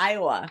forgot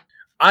Iowa.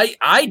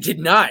 I did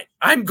not.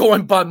 I'm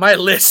going by my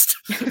list.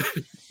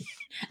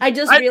 I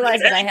just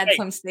realized that I had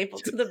some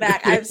stapled to the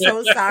back. I'm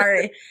so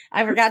sorry.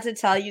 I forgot to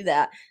tell you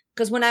that.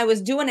 Because when I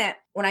was doing it,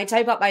 when I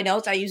type up my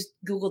notes, I use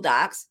Google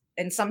Docs.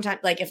 And sometimes,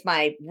 if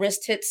my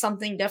wrist hits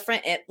something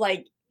different, it,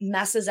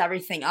 messes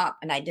everything up.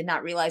 And I did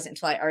not realize it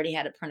until I already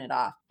had it printed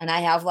off. And I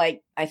have, I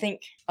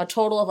think, a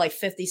total of,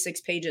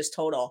 56 pages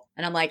total.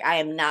 And I'm I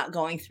am not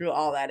going through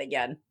all that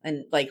again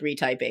and,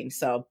 retyping.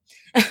 So...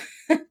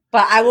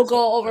 But I will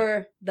go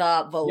over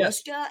the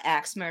Villisca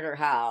Axe Murder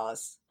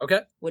House. Okay.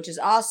 Which is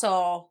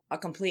also a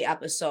complete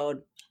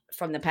episode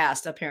from the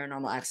past of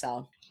Paranormal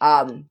XL.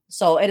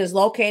 So it is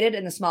located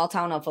in the small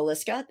town of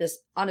Villisca. This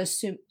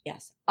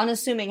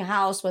unassuming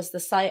house was the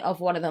site of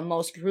one of the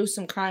most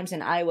gruesome crimes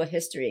in Iowa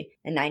history.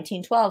 In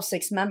 1912,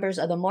 6 members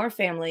of the Moore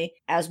family,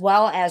 as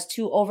well as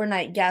 2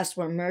 overnight guests,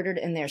 were murdered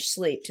in their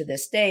sleep. To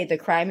this day, the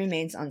crime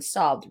remains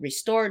unsolved.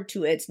 Restored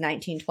to its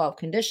 1912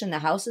 condition, the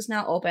house is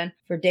now open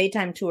for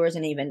daytime tours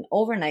and even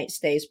overnight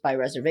stays by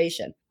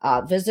reservation.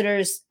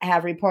 Visitors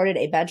have reported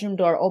a bedroom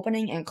door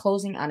opening and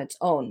closing on its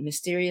own,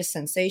 mysterious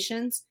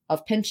sensations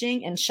of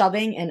pinching and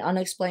shoving, and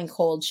unexplained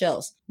cold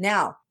chills.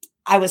 Now,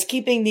 I was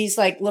keeping these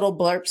little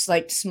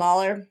blurps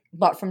smaller,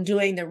 but from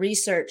doing the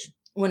research,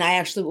 when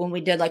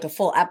we did a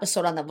full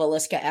episode on the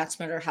Villisca Axe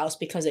Murder House,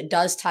 because it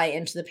does tie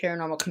into the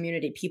paranormal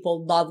community.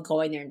 People love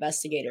going there,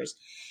 investigators.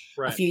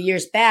 Right. A few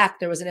years back,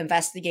 there was an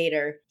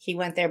investigator. He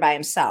went there by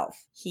himself.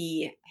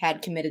 He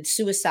had committed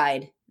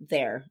suicide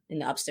there in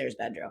the upstairs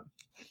bedroom.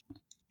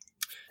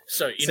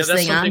 So,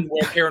 that's something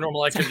where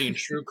paranormal activity and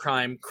true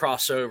crime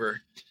cross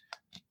over.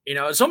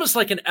 It's almost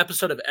like an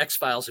episode of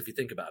X-Files if you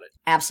think about it.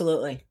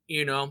 Absolutely.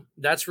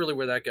 That's really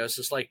where that goes.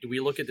 It's do we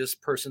look at this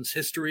person's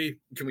history?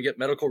 Can we get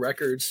medical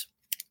records?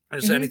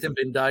 Has anything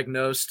been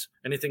diagnosed?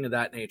 Anything of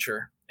that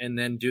nature? And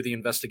then do the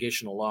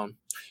investigation alone.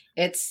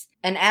 It's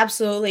an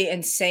absolutely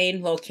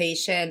insane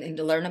location, and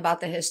to learn about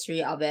the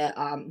history of it,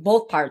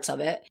 both parts of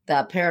it,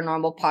 the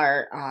paranormal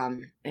part,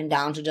 and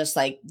down to just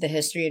the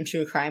history and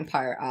true crime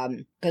part,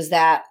 because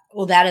that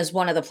is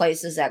one of the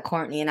places that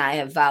Courtney and I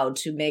have vowed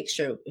to make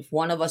sure if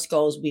one of us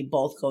goes, we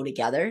both go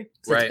together.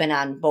 Right. It's been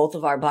on both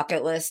of our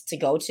bucket lists to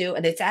go to,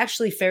 and it's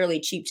actually fairly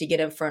cheap to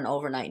get in for an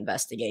overnight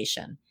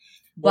investigation.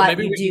 Well,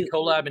 maybe we can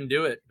collab and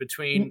do it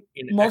between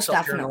most XL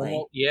definitely.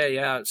 Paranormal.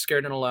 Yeah.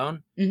 Scared and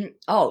Alone. Mm-hmm.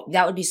 Oh,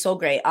 that would be so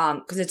great.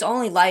 Because it's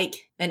only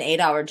an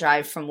 8-hour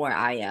drive from where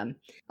I am.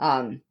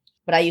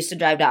 But I used to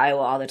drive to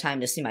Iowa all the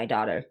time to see my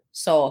daughter.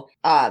 So,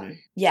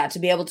 yeah, to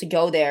be able to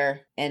go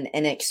there and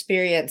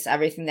experience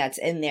everything that's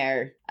in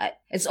there,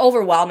 it's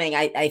overwhelming.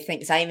 I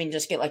think, 'cause I even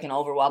just get like an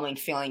overwhelming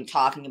feeling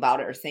talking about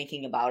it or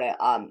thinking about it.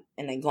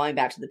 And then going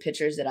back to the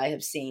pictures that I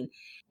have seen.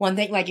 One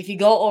thing, like if you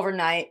go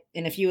overnight,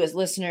 and if you as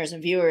listeners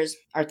and viewers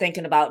are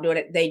thinking about doing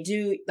it, they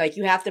do, like,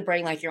 you have to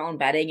bring like your own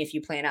bedding if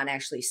you plan on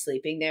actually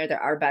sleeping there. There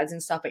are beds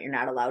and stuff, but you're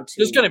not allowed to.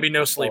 There's going to be no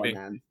go in sleeping.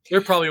 them.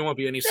 There probably won't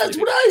be any That's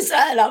sleeping. what I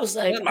said. I was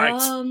like, Am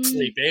I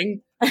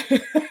sleeping?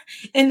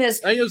 in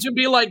this, I was gonna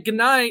be like, good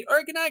night,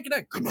 or good night, good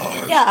night. Come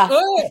on. Yeah.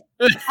 Oh.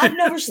 I've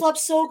never slept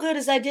so good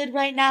as I did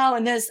right now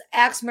in this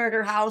axe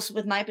murder house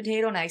with my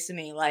potato next to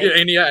me. Like, Yeah,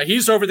 and yeah,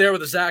 he's over there with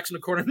his axe in the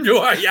corner.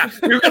 Yeah,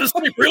 you're gonna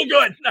sleep real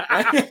good.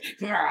 yes,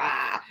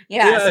 right.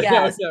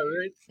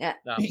 yeah.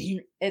 No.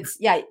 It's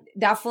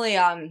definitely.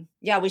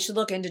 Yeah, we should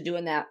look into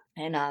doing that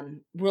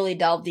and really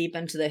delve deep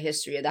into the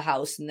history of the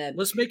house and the.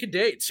 Let's make a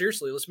date.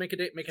 Seriously, let's make a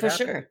date. Make it For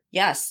happen. sure.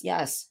 Yes.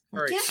 All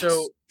right. Yes.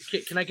 So,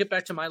 can I get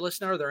back to my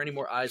list now? Or are there any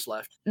more eyes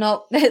left?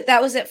 No,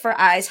 that was it for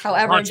eyes.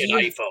 However, Haunted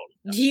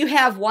iPhone. do you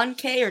have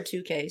 1K or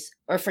 2Ks?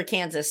 Or for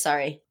Kansas,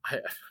 sorry. I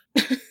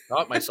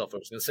thought myself I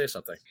was going to say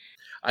something.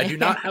 I do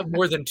not have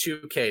more than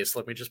 2Ks.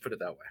 Let me just put it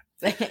that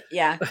way.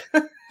 Yeah.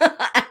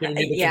 Giving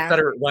me the Yeah.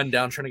 Confederate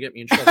rundown, trying to get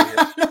me in trouble here.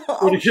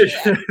 Oh,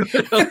 shit.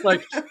 I'm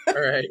like, all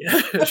right.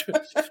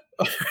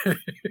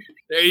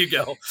 There you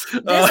go.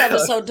 This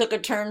episode took a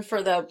turn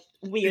for the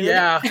weird.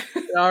 Yeah.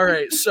 All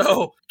right.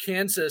 So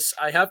Kansas,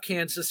 I have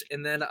Kansas,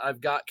 and then I've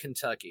got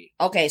Kentucky.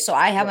 Okay, so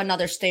I have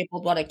another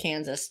stapled one of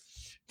Kansas.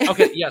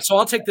 Okay. Yeah. So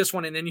I'll take this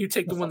one, and then you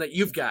take the one that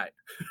you've got.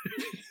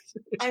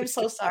 I'm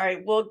so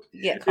sorry. We'll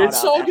get caught up.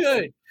 It's all after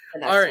good. the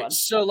next All right. one.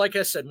 So, like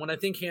I said, when I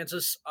think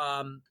Kansas,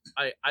 I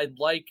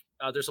like.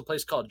 There's a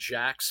place called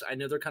Jack's. I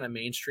know they're kind of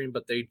mainstream,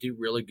 but they do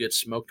really good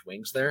smoked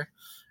wings there,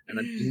 and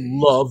I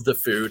love the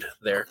food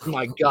there.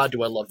 My God,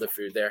 do I love the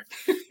food there!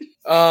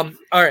 All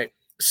right.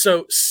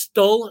 So,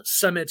 Stull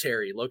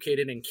Cemetery,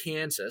 located in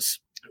Kansas.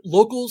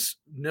 Locals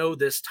know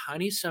this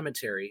tiny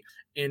cemetery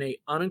in a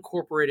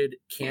unincorporated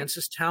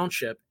Kansas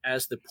township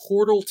as the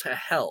portal to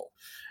hell,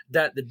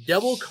 that the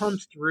devil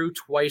comes through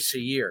twice a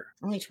year.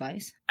 Only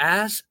twice.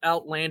 As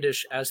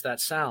outlandish as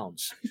that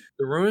sounds,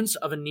 the ruins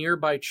of a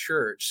nearby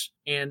church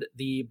and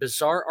the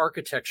bizarre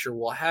architecture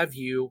will have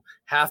you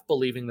half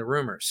believing the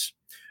rumors.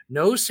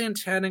 No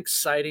satanic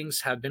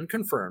sightings have been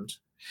confirmed,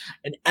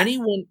 and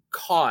anyone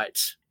caught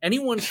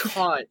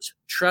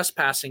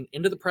trespassing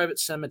into the private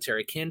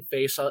cemetery can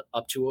face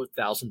up to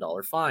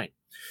 $1,000 fine.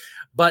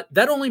 But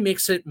that only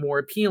makes it more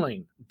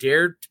appealing.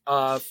 Dared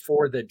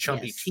for the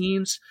jumpy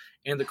teens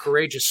and the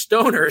courageous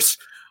stoners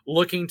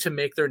looking to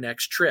make their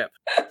next trip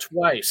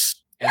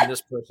twice in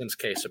this person's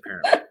case,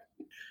 apparently.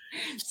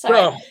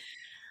 Sorry.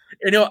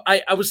 So,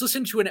 I was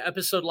listening to an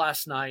episode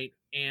last night,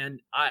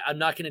 and I'm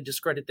not going to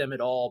discredit them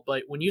at all,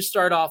 but when you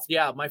start off,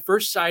 my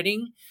first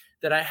sighting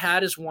that I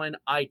had is when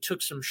I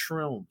took some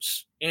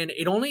shrooms, and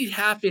it only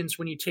happens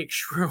when you take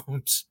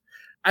shrooms.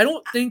 I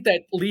don't think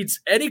that leads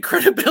any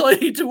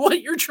credibility to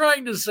what you're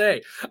trying to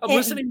say. I'm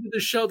listening to the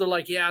show. They're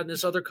like, yeah, and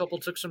this other couple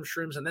took some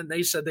shrooms, and then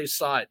they said they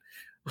saw it.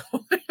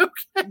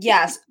 Okay.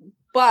 Yes,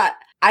 but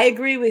I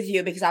agree with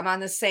you because I'm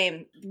on the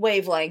same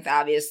wavelength,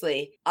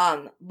 obviously.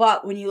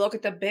 But when you look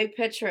at the big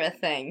picture of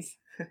things,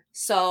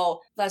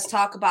 so let's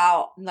talk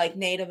about like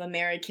Native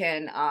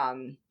American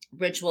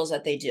rituals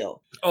that they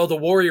do. Oh, the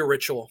warrior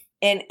ritual.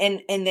 And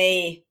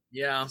they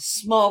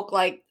smoke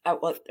like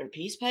their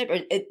peace pipe, or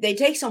they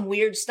take some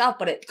weird stuff,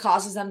 but it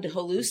causes them to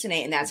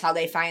hallucinate, and that's how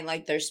they find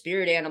like their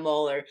spirit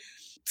animal or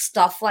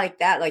stuff like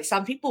that. Like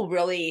some people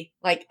really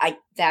like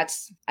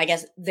that's I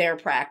guess their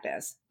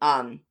practice.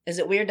 Is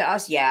it weird to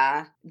us?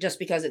 Yeah, just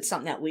because it's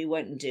something that we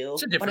wouldn't do.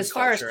 But as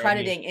far as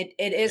crediting,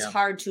 it is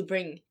hard to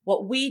bring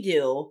what we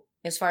do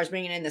as far as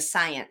bringing in the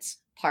science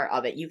part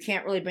of it. You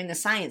can't really bring the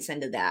science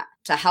into that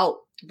to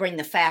help bring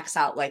the facts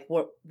out like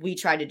what we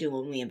try to do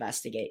when we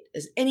investigate.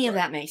 Does any of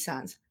that make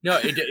sense? No,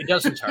 it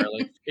does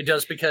entirely. It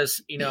does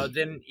because,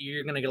 then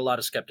you're going to get a lot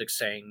of skeptics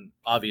saying,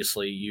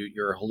 obviously,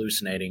 you're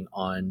hallucinating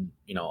on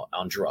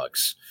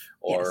drugs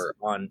or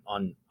on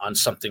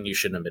something you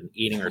shouldn't have been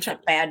eating or a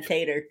bad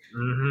tater.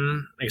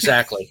 Mm-hmm,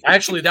 exactly.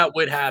 Actually, that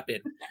would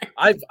happen.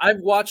 I've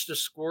watched a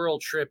squirrel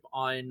trip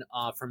on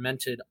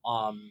fermented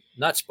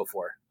nuts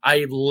before.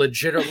 I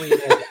legitimately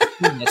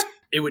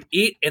it would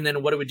eat, and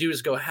then what it would do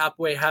is go half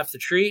the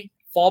tree,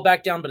 fall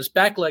back down, but his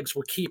back legs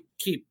will keep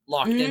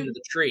locked into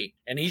the tree,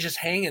 and he's just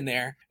hanging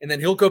there, and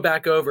then he'll go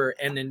back over,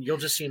 and then you'll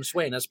just see him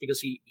sway, and that's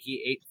because he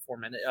ate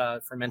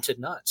fermented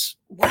nuts.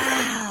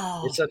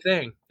 Wow. It's a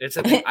thing.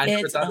 I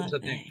never thought it was a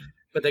thing.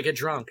 But they get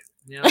drunk.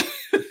 They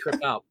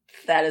trip out.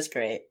 That is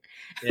great.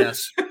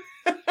 Yes.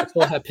 I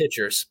still have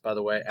pictures, by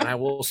the way, and I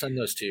will send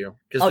those to you.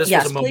 Because this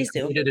was a moment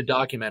we needed to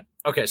document.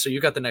 Okay, so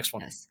you got the next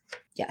one.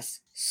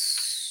 Yes.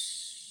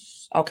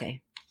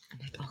 Okay.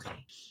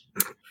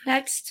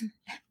 Next,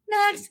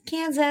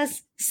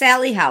 Kansas.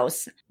 Sally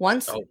House.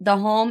 Once the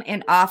home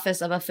and office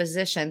of a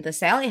physician, the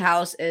Sally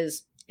House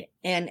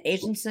in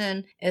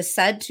Aitchison is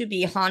said to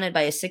be haunted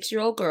by a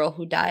 6-year-old girl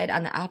who died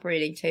on the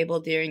operating table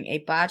during a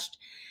botched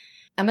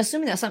I'm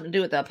assuming that's something to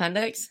do with the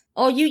appendix.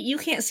 Oh, you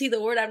can't see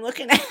the word I'm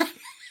looking at.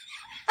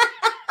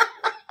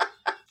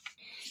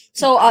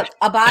 So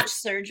a botched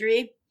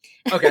surgery.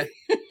 Okay.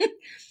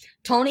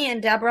 Tony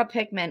and Deborah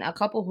Pickman, a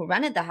couple who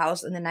rented the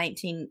house in the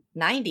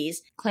 1990s,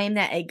 claim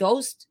that a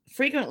ghost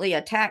frequently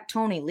attacked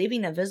Tony,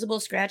 leaving the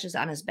visible scratches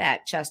on his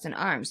back, chest, and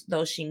arms,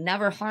 though she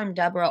never harmed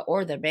Deborah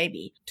or their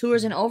baby.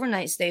 Tours and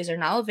overnight stays are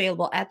now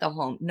available at the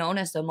home. Known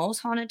as the most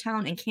haunted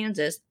town in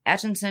Kansas,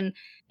 Atchison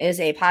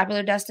is a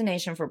popular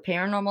destination for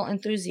paranormal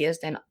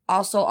enthusiasts and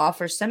also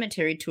offers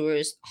cemetery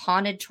tours,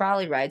 haunted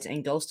trolley rides,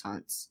 and ghost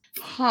hunts.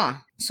 Huh.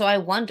 So I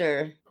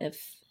wonder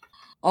if...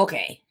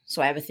 Okay,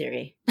 so I have a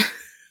theory.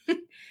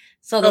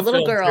 So the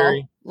little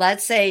girl,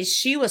 let's say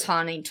she was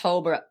haunting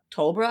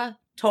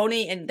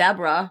Tony and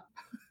Deborah.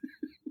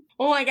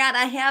 Oh my God,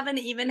 I haven't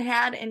even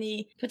had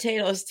any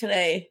potatoes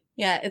today.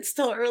 Yeah, it's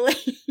still early.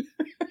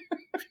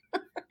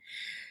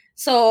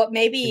 So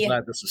maybe... I'm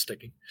glad this is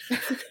sticking.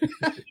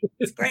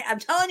 It's great. I'm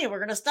telling you, we're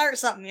going to start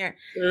something here.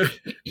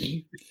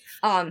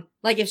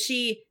 Like if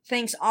she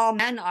thinks all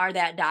men are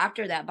that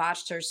doctor that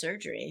botched her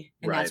surgery.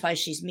 And that's why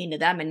she's mean to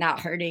them and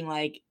not hurting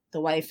like the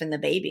wife and the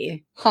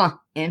baby. Huh.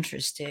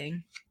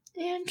 Interesting.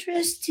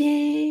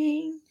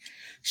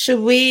 Should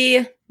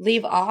we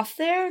leave off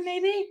there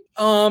maybe?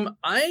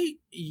 Entirely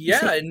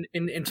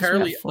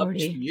up to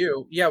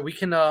you. Yeah, we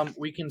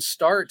can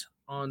start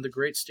on the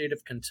great state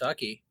of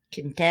Kentucky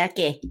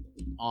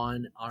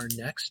on our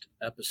next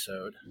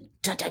episode.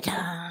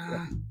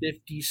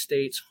 50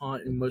 states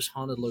most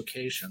haunted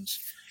lotions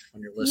on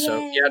your list.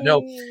 Yay.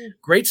 So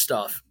great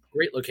stuff.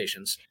 Great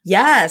locations.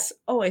 Yes,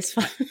 always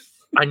fun.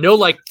 I know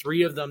like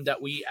 3 of them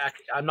that we're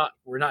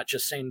not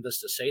just saying this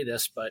to say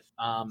this, but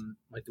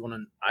like the one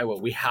in Iowa,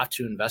 we have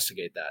to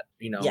investigate that.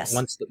 Yes.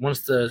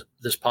 Once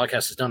this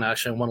podcast is done,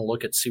 actually I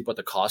want to see what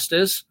the cost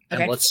is,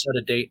 and let's set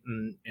a date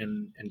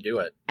and do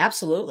it.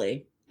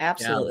 Absolutely. Yeah.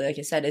 Like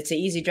I said, it's an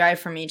easy drive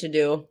for me to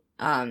do.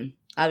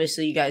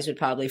 Obviously you guys would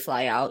probably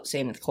fly out,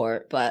 same with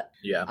Court, but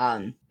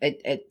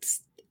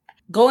it's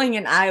going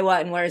in Iowa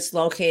and where it's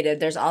located.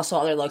 There's also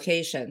other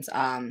locations.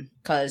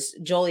 Cause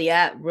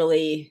Joliet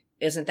really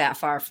isn't that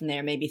far from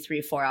there, maybe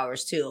 3-4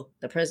 hours to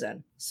the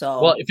prison.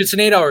 So, well, if it's an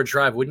 8-hour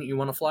drive, wouldn't you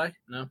want to fly?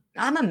 No,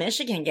 I'm a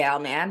Michigan gal,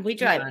 man. We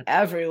drive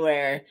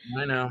everywhere.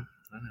 I know.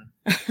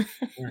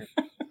 Right.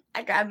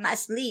 I drive in my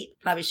sleep.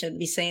 Probably shouldn't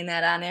be saying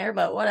that on air,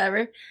 but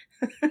whatever.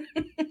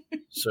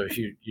 So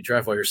you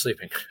drive while you're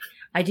sleeping?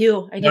 I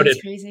do. Noted.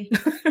 It's crazy.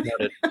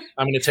 Noted.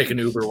 I'm going to take an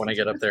Uber when I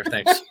get up there.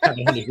 Thanks.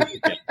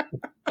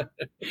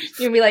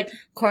 You're gonna be like,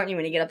 Courtney,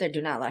 when you get up there, do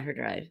not let her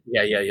drive.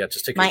 Yeah.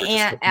 Just take. My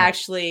aunt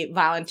actually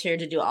volunteered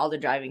to do all the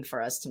driving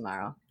for us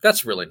tomorrow.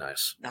 That's really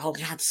nice. Oh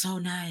God, so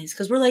nice.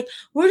 Because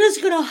we're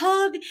just gonna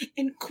hug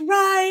and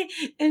cry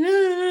and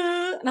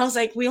I was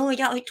like, we only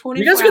got like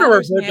 24 hours. You guys gonna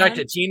revert back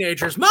to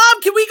teenagers?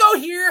 Mom, can we go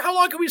here? How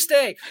long can we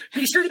stay?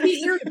 Be sure to be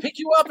here to pick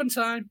you up in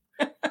time.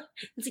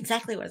 That's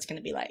exactly what it's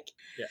gonna be like.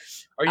 Yeah.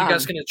 Are you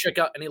guys gonna check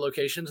out any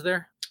locations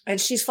there? And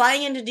she's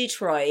flying into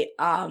Detroit.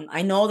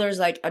 I know there's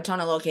like a ton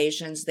of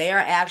locations. They are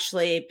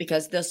actually,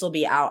 because this will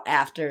be out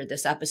after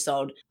this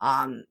episode,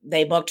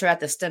 they booked her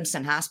at the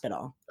Stimson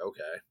Hospital.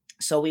 Okay.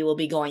 So we will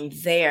be going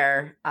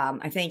there.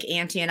 I think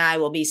Auntie and I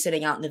will be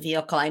sitting out in the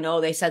vehicle. I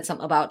know they said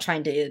something about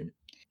trying to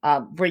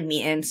bring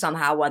me in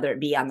somehow, whether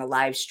it be on the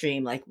live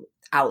stream, like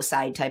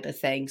outside type of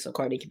thing, so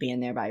Courtney could be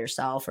in there by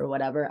herself or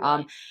whatever.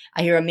 I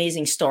hear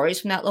amazing stories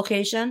from that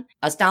location.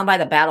 It's down by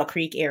the Battle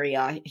Creek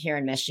area here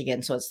in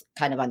Michigan, so it's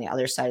kind of on the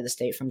other side of the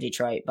state from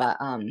Detroit, but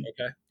an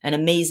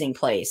amazing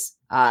place.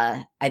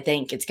 I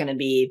think it's going to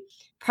be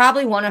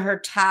probably one of her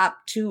top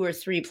 2 or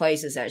 3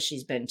 places that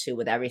she's been to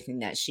with everything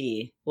that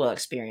she will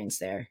experience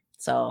there.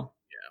 So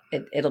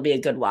it'll be a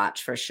good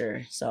watch for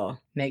sure. So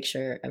make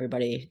sure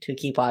everybody to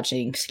keep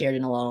watching Scared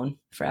and Alone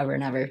forever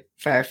and ever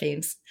for our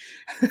fames.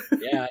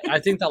 Yeah, I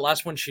think that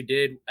last one she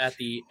did at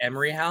the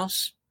Emery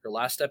House, her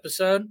last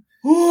episode.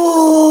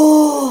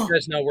 You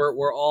guys know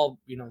we're all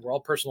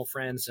personal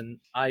friends, and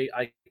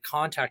I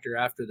contact her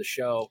after the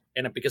show,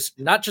 and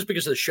not just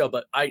because of the show,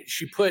 but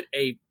she put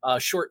a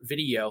short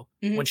video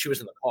when she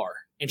was in the car,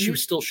 and she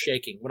was still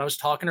shaking. When I was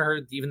talking to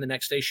her, even the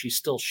next day, she's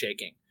still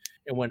shaking,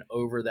 and went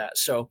over that.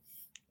 So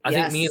I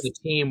think me and the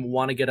team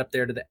want to get up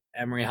there to the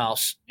Emery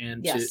House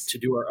and to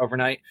do our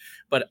overnight.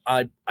 But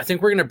I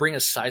think we're going to bring a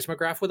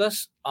seismograph with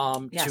us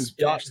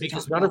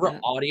because none of our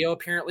audio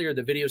apparently or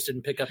the videos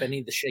didn't pick up any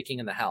of the shaking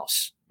in the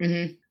house.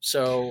 Mm-hmm.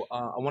 So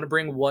I want to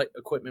bring what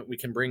equipment we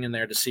can bring in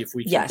there to see if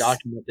we can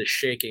document this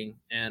shaking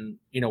and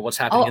what's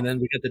happening. And then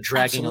we get the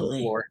dragging on the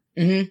floor.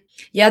 Mm-hmm.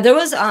 Yeah, there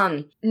was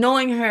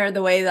knowing her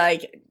the way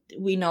like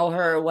we know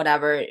her or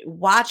whatever,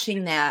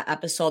 watching that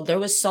episode, there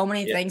was so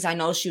many things I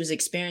know she was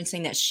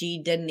experiencing that she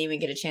didn't even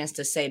get a chance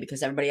to say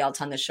because everybody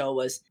else on the show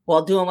was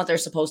doing what they're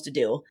supposed to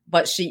do.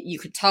 But you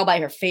could tell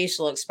by her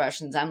facial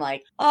expressions. I'm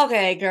like,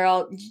 okay,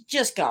 girl,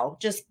 just go,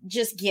 just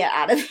get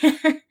out of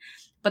there.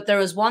 But there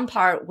was one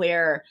part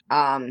where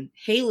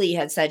Haley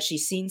had said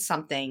she's seen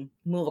something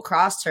move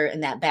across her in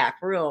that back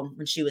room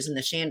when she was in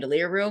the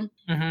chandelier room.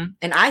 Mm-hmm.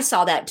 And I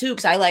saw that too,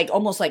 because I like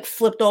almost like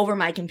flipped over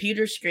my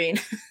computer screen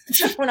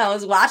when I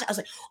was watching. I was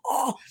like,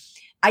 oh,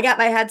 I got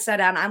my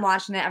headset on. I'm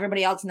watching it.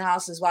 Everybody else in the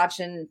house is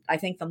watching, I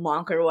think, The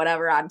Monk or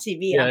whatever on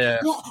TV. And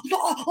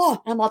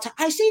I'm all,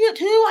 I seen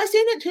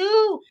it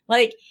too.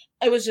 Like,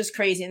 it was just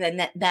crazy.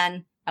 And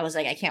then I was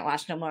like, I can't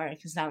watch no more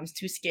because now I'm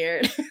too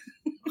scared.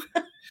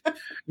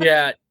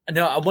 Yeah,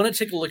 no, I want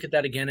to take a look at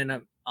that again.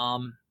 And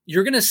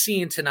you're going to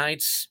see in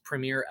tonight's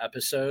premiere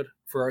episode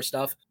for our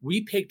stuff,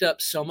 we picked up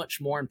so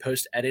much more in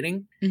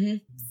post-editing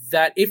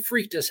that it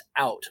freaked us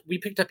out. We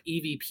picked up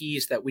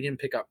EVPs that we didn't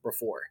pick up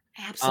before.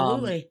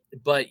 Absolutely.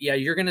 But yeah,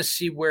 you're going to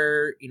see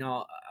where,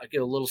 I'll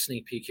give a little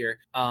sneak peek here.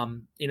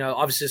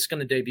 Obviously it's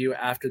going to debut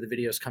after the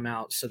videos come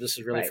out. So this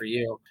is really for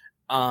you.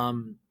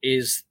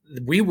 Is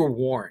we were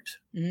warned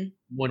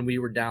when we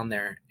were down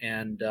there,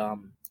 and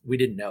we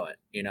didn't know it,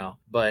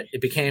 but it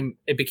became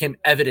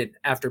evident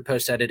after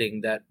post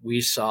editing that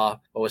we saw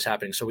what was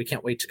happening. So we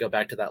can't wait to go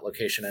back to that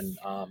location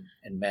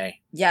in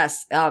May.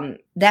 Yes. That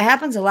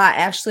happens a lot.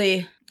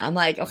 Actually, I'm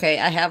like, okay,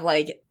 I have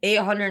like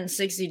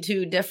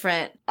 862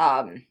 different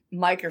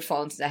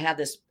microphones. I have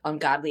this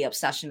ungodly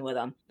obsession with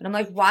them. But I'm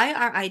like, why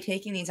aren't I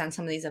taking these on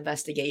some of these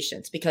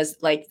investigations? Because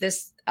like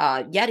this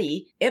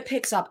Yeti, it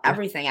picks up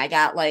everything. I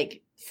got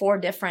like 4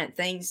 different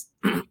things,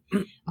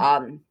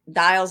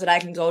 dials that I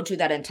can go to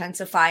that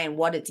intensify and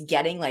what it's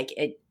getting. Like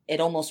it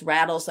almost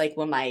rattles like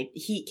when my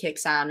heat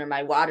kicks on or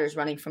my water's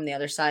running from the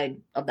other side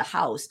of the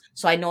house.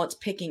 So I know it's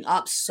picking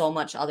up so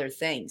much other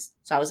things.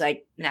 So I was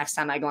like, next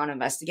time I go on an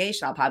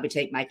investigation, I'll probably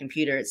take my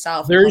computer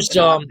itself. There's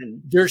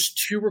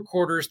 2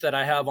 recorders that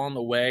I have on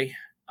the way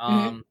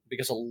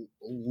because I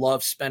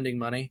love spending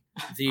money.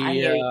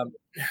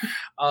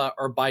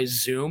 Are by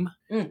Zoom.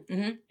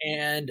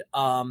 And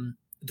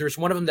there's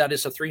one of them that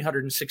is a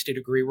 360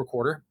 degree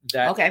recorder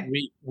that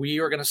we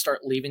are going to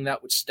start leaving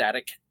that with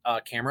static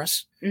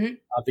cameras,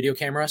 video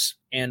cameras,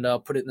 and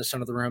put it in the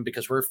center of the room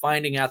because we're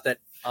finding out that,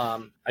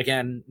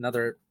 again,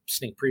 another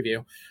sneak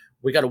preview,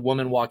 we got a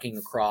woman walking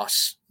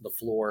across the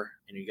floor,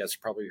 and you guys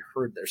probably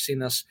heard or seen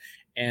this,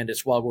 and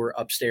it's while we're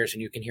upstairs,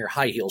 and you can hear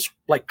high heels,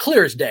 like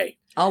clear as day.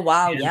 Oh,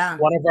 wow, and yeah.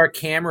 One of our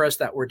cameras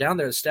that were down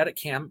there, the static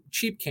cam,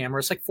 cheap camera,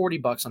 it's like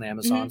 $40 on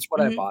Amazon. It's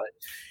what I bought it.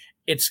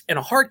 It's in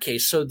a hard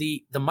case, so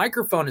the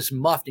microphone is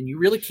muffed, and you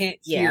really can't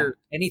hear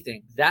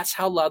anything. That's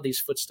how loud these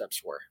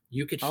footsteps were.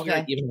 You could hear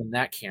it even in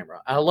that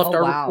camera. I left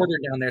our recorder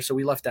down there, so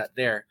we left that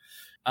there.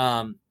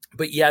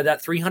 But yeah,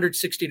 that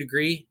 360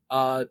 degree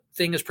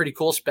thing is pretty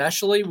cool,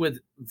 especially with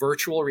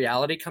virtual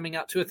reality coming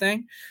out to a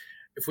thing.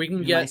 If we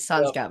can get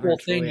the whole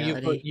thing,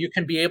 you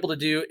can be able to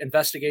do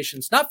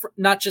investigations,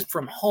 not just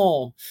from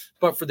home,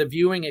 but for the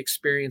viewing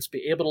experience,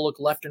 be able to look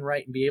left and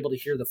right and be able to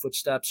hear the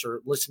footsteps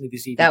or listen to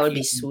these EVPs. That would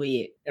be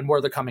sweet. And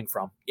where they're coming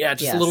from. Yeah,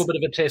 just a little bit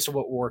of a taste of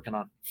what we're working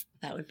on.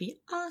 That would be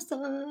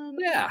awesome.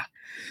 Yeah.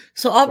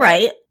 So, all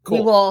right.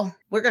 Cool.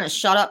 We're going to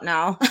shut up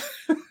now.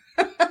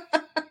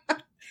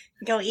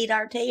 Go eat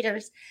our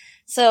taters.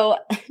 So,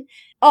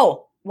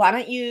 why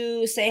don't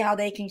you say how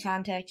they can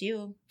contact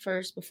you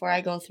first before I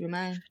go through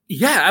mine?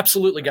 Yeah,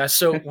 absolutely, guys.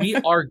 So we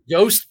are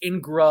Ghost in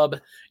Grub.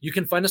 You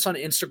can find us on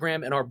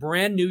Instagram and our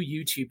brand new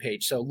YouTube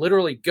page. So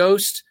literally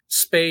Ghost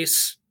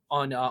space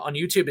on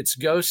YouTube. It's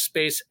Ghost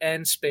space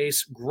N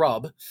space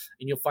Grub, and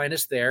you'll find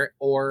us there.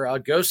 Or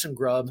Ghost and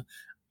Grub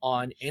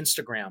on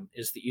Instagram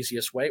is the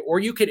easiest way. Or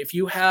you could, if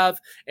you have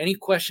any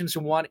questions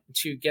and want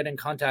to get in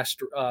contact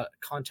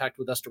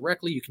with us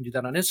directly, you can do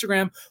that on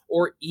Instagram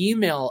or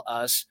email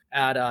us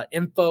at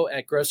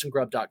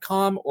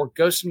info@ghostandgrub.com or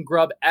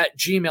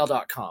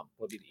ghostandgrub@gmail.com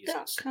would be the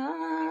easiest.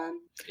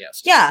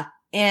 Yes. Yeah.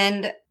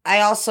 And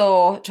I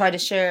also try to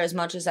share as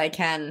much as I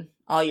can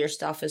all your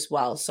stuff as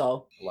well.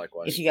 So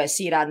likewise, if you guys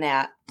see it on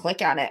that,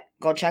 click on it.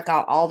 Go check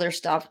out all their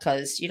stuff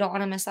because you don't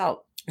want to miss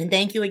out. And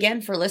thank you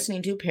again for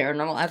listening to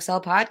Paranormal XL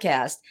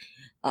Podcast.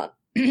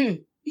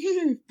 You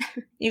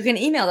can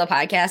email the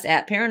podcast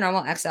at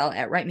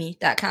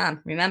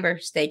paranormalxl@writeme.com. Remember,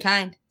 stay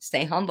kind,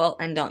 stay humble,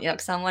 and don't yuck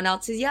someone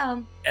else's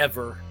yum.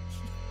 Ever.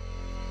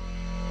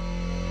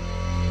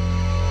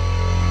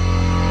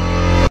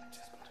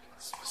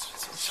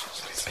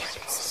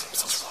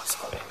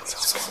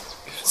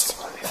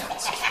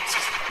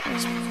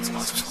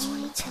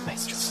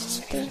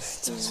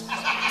 This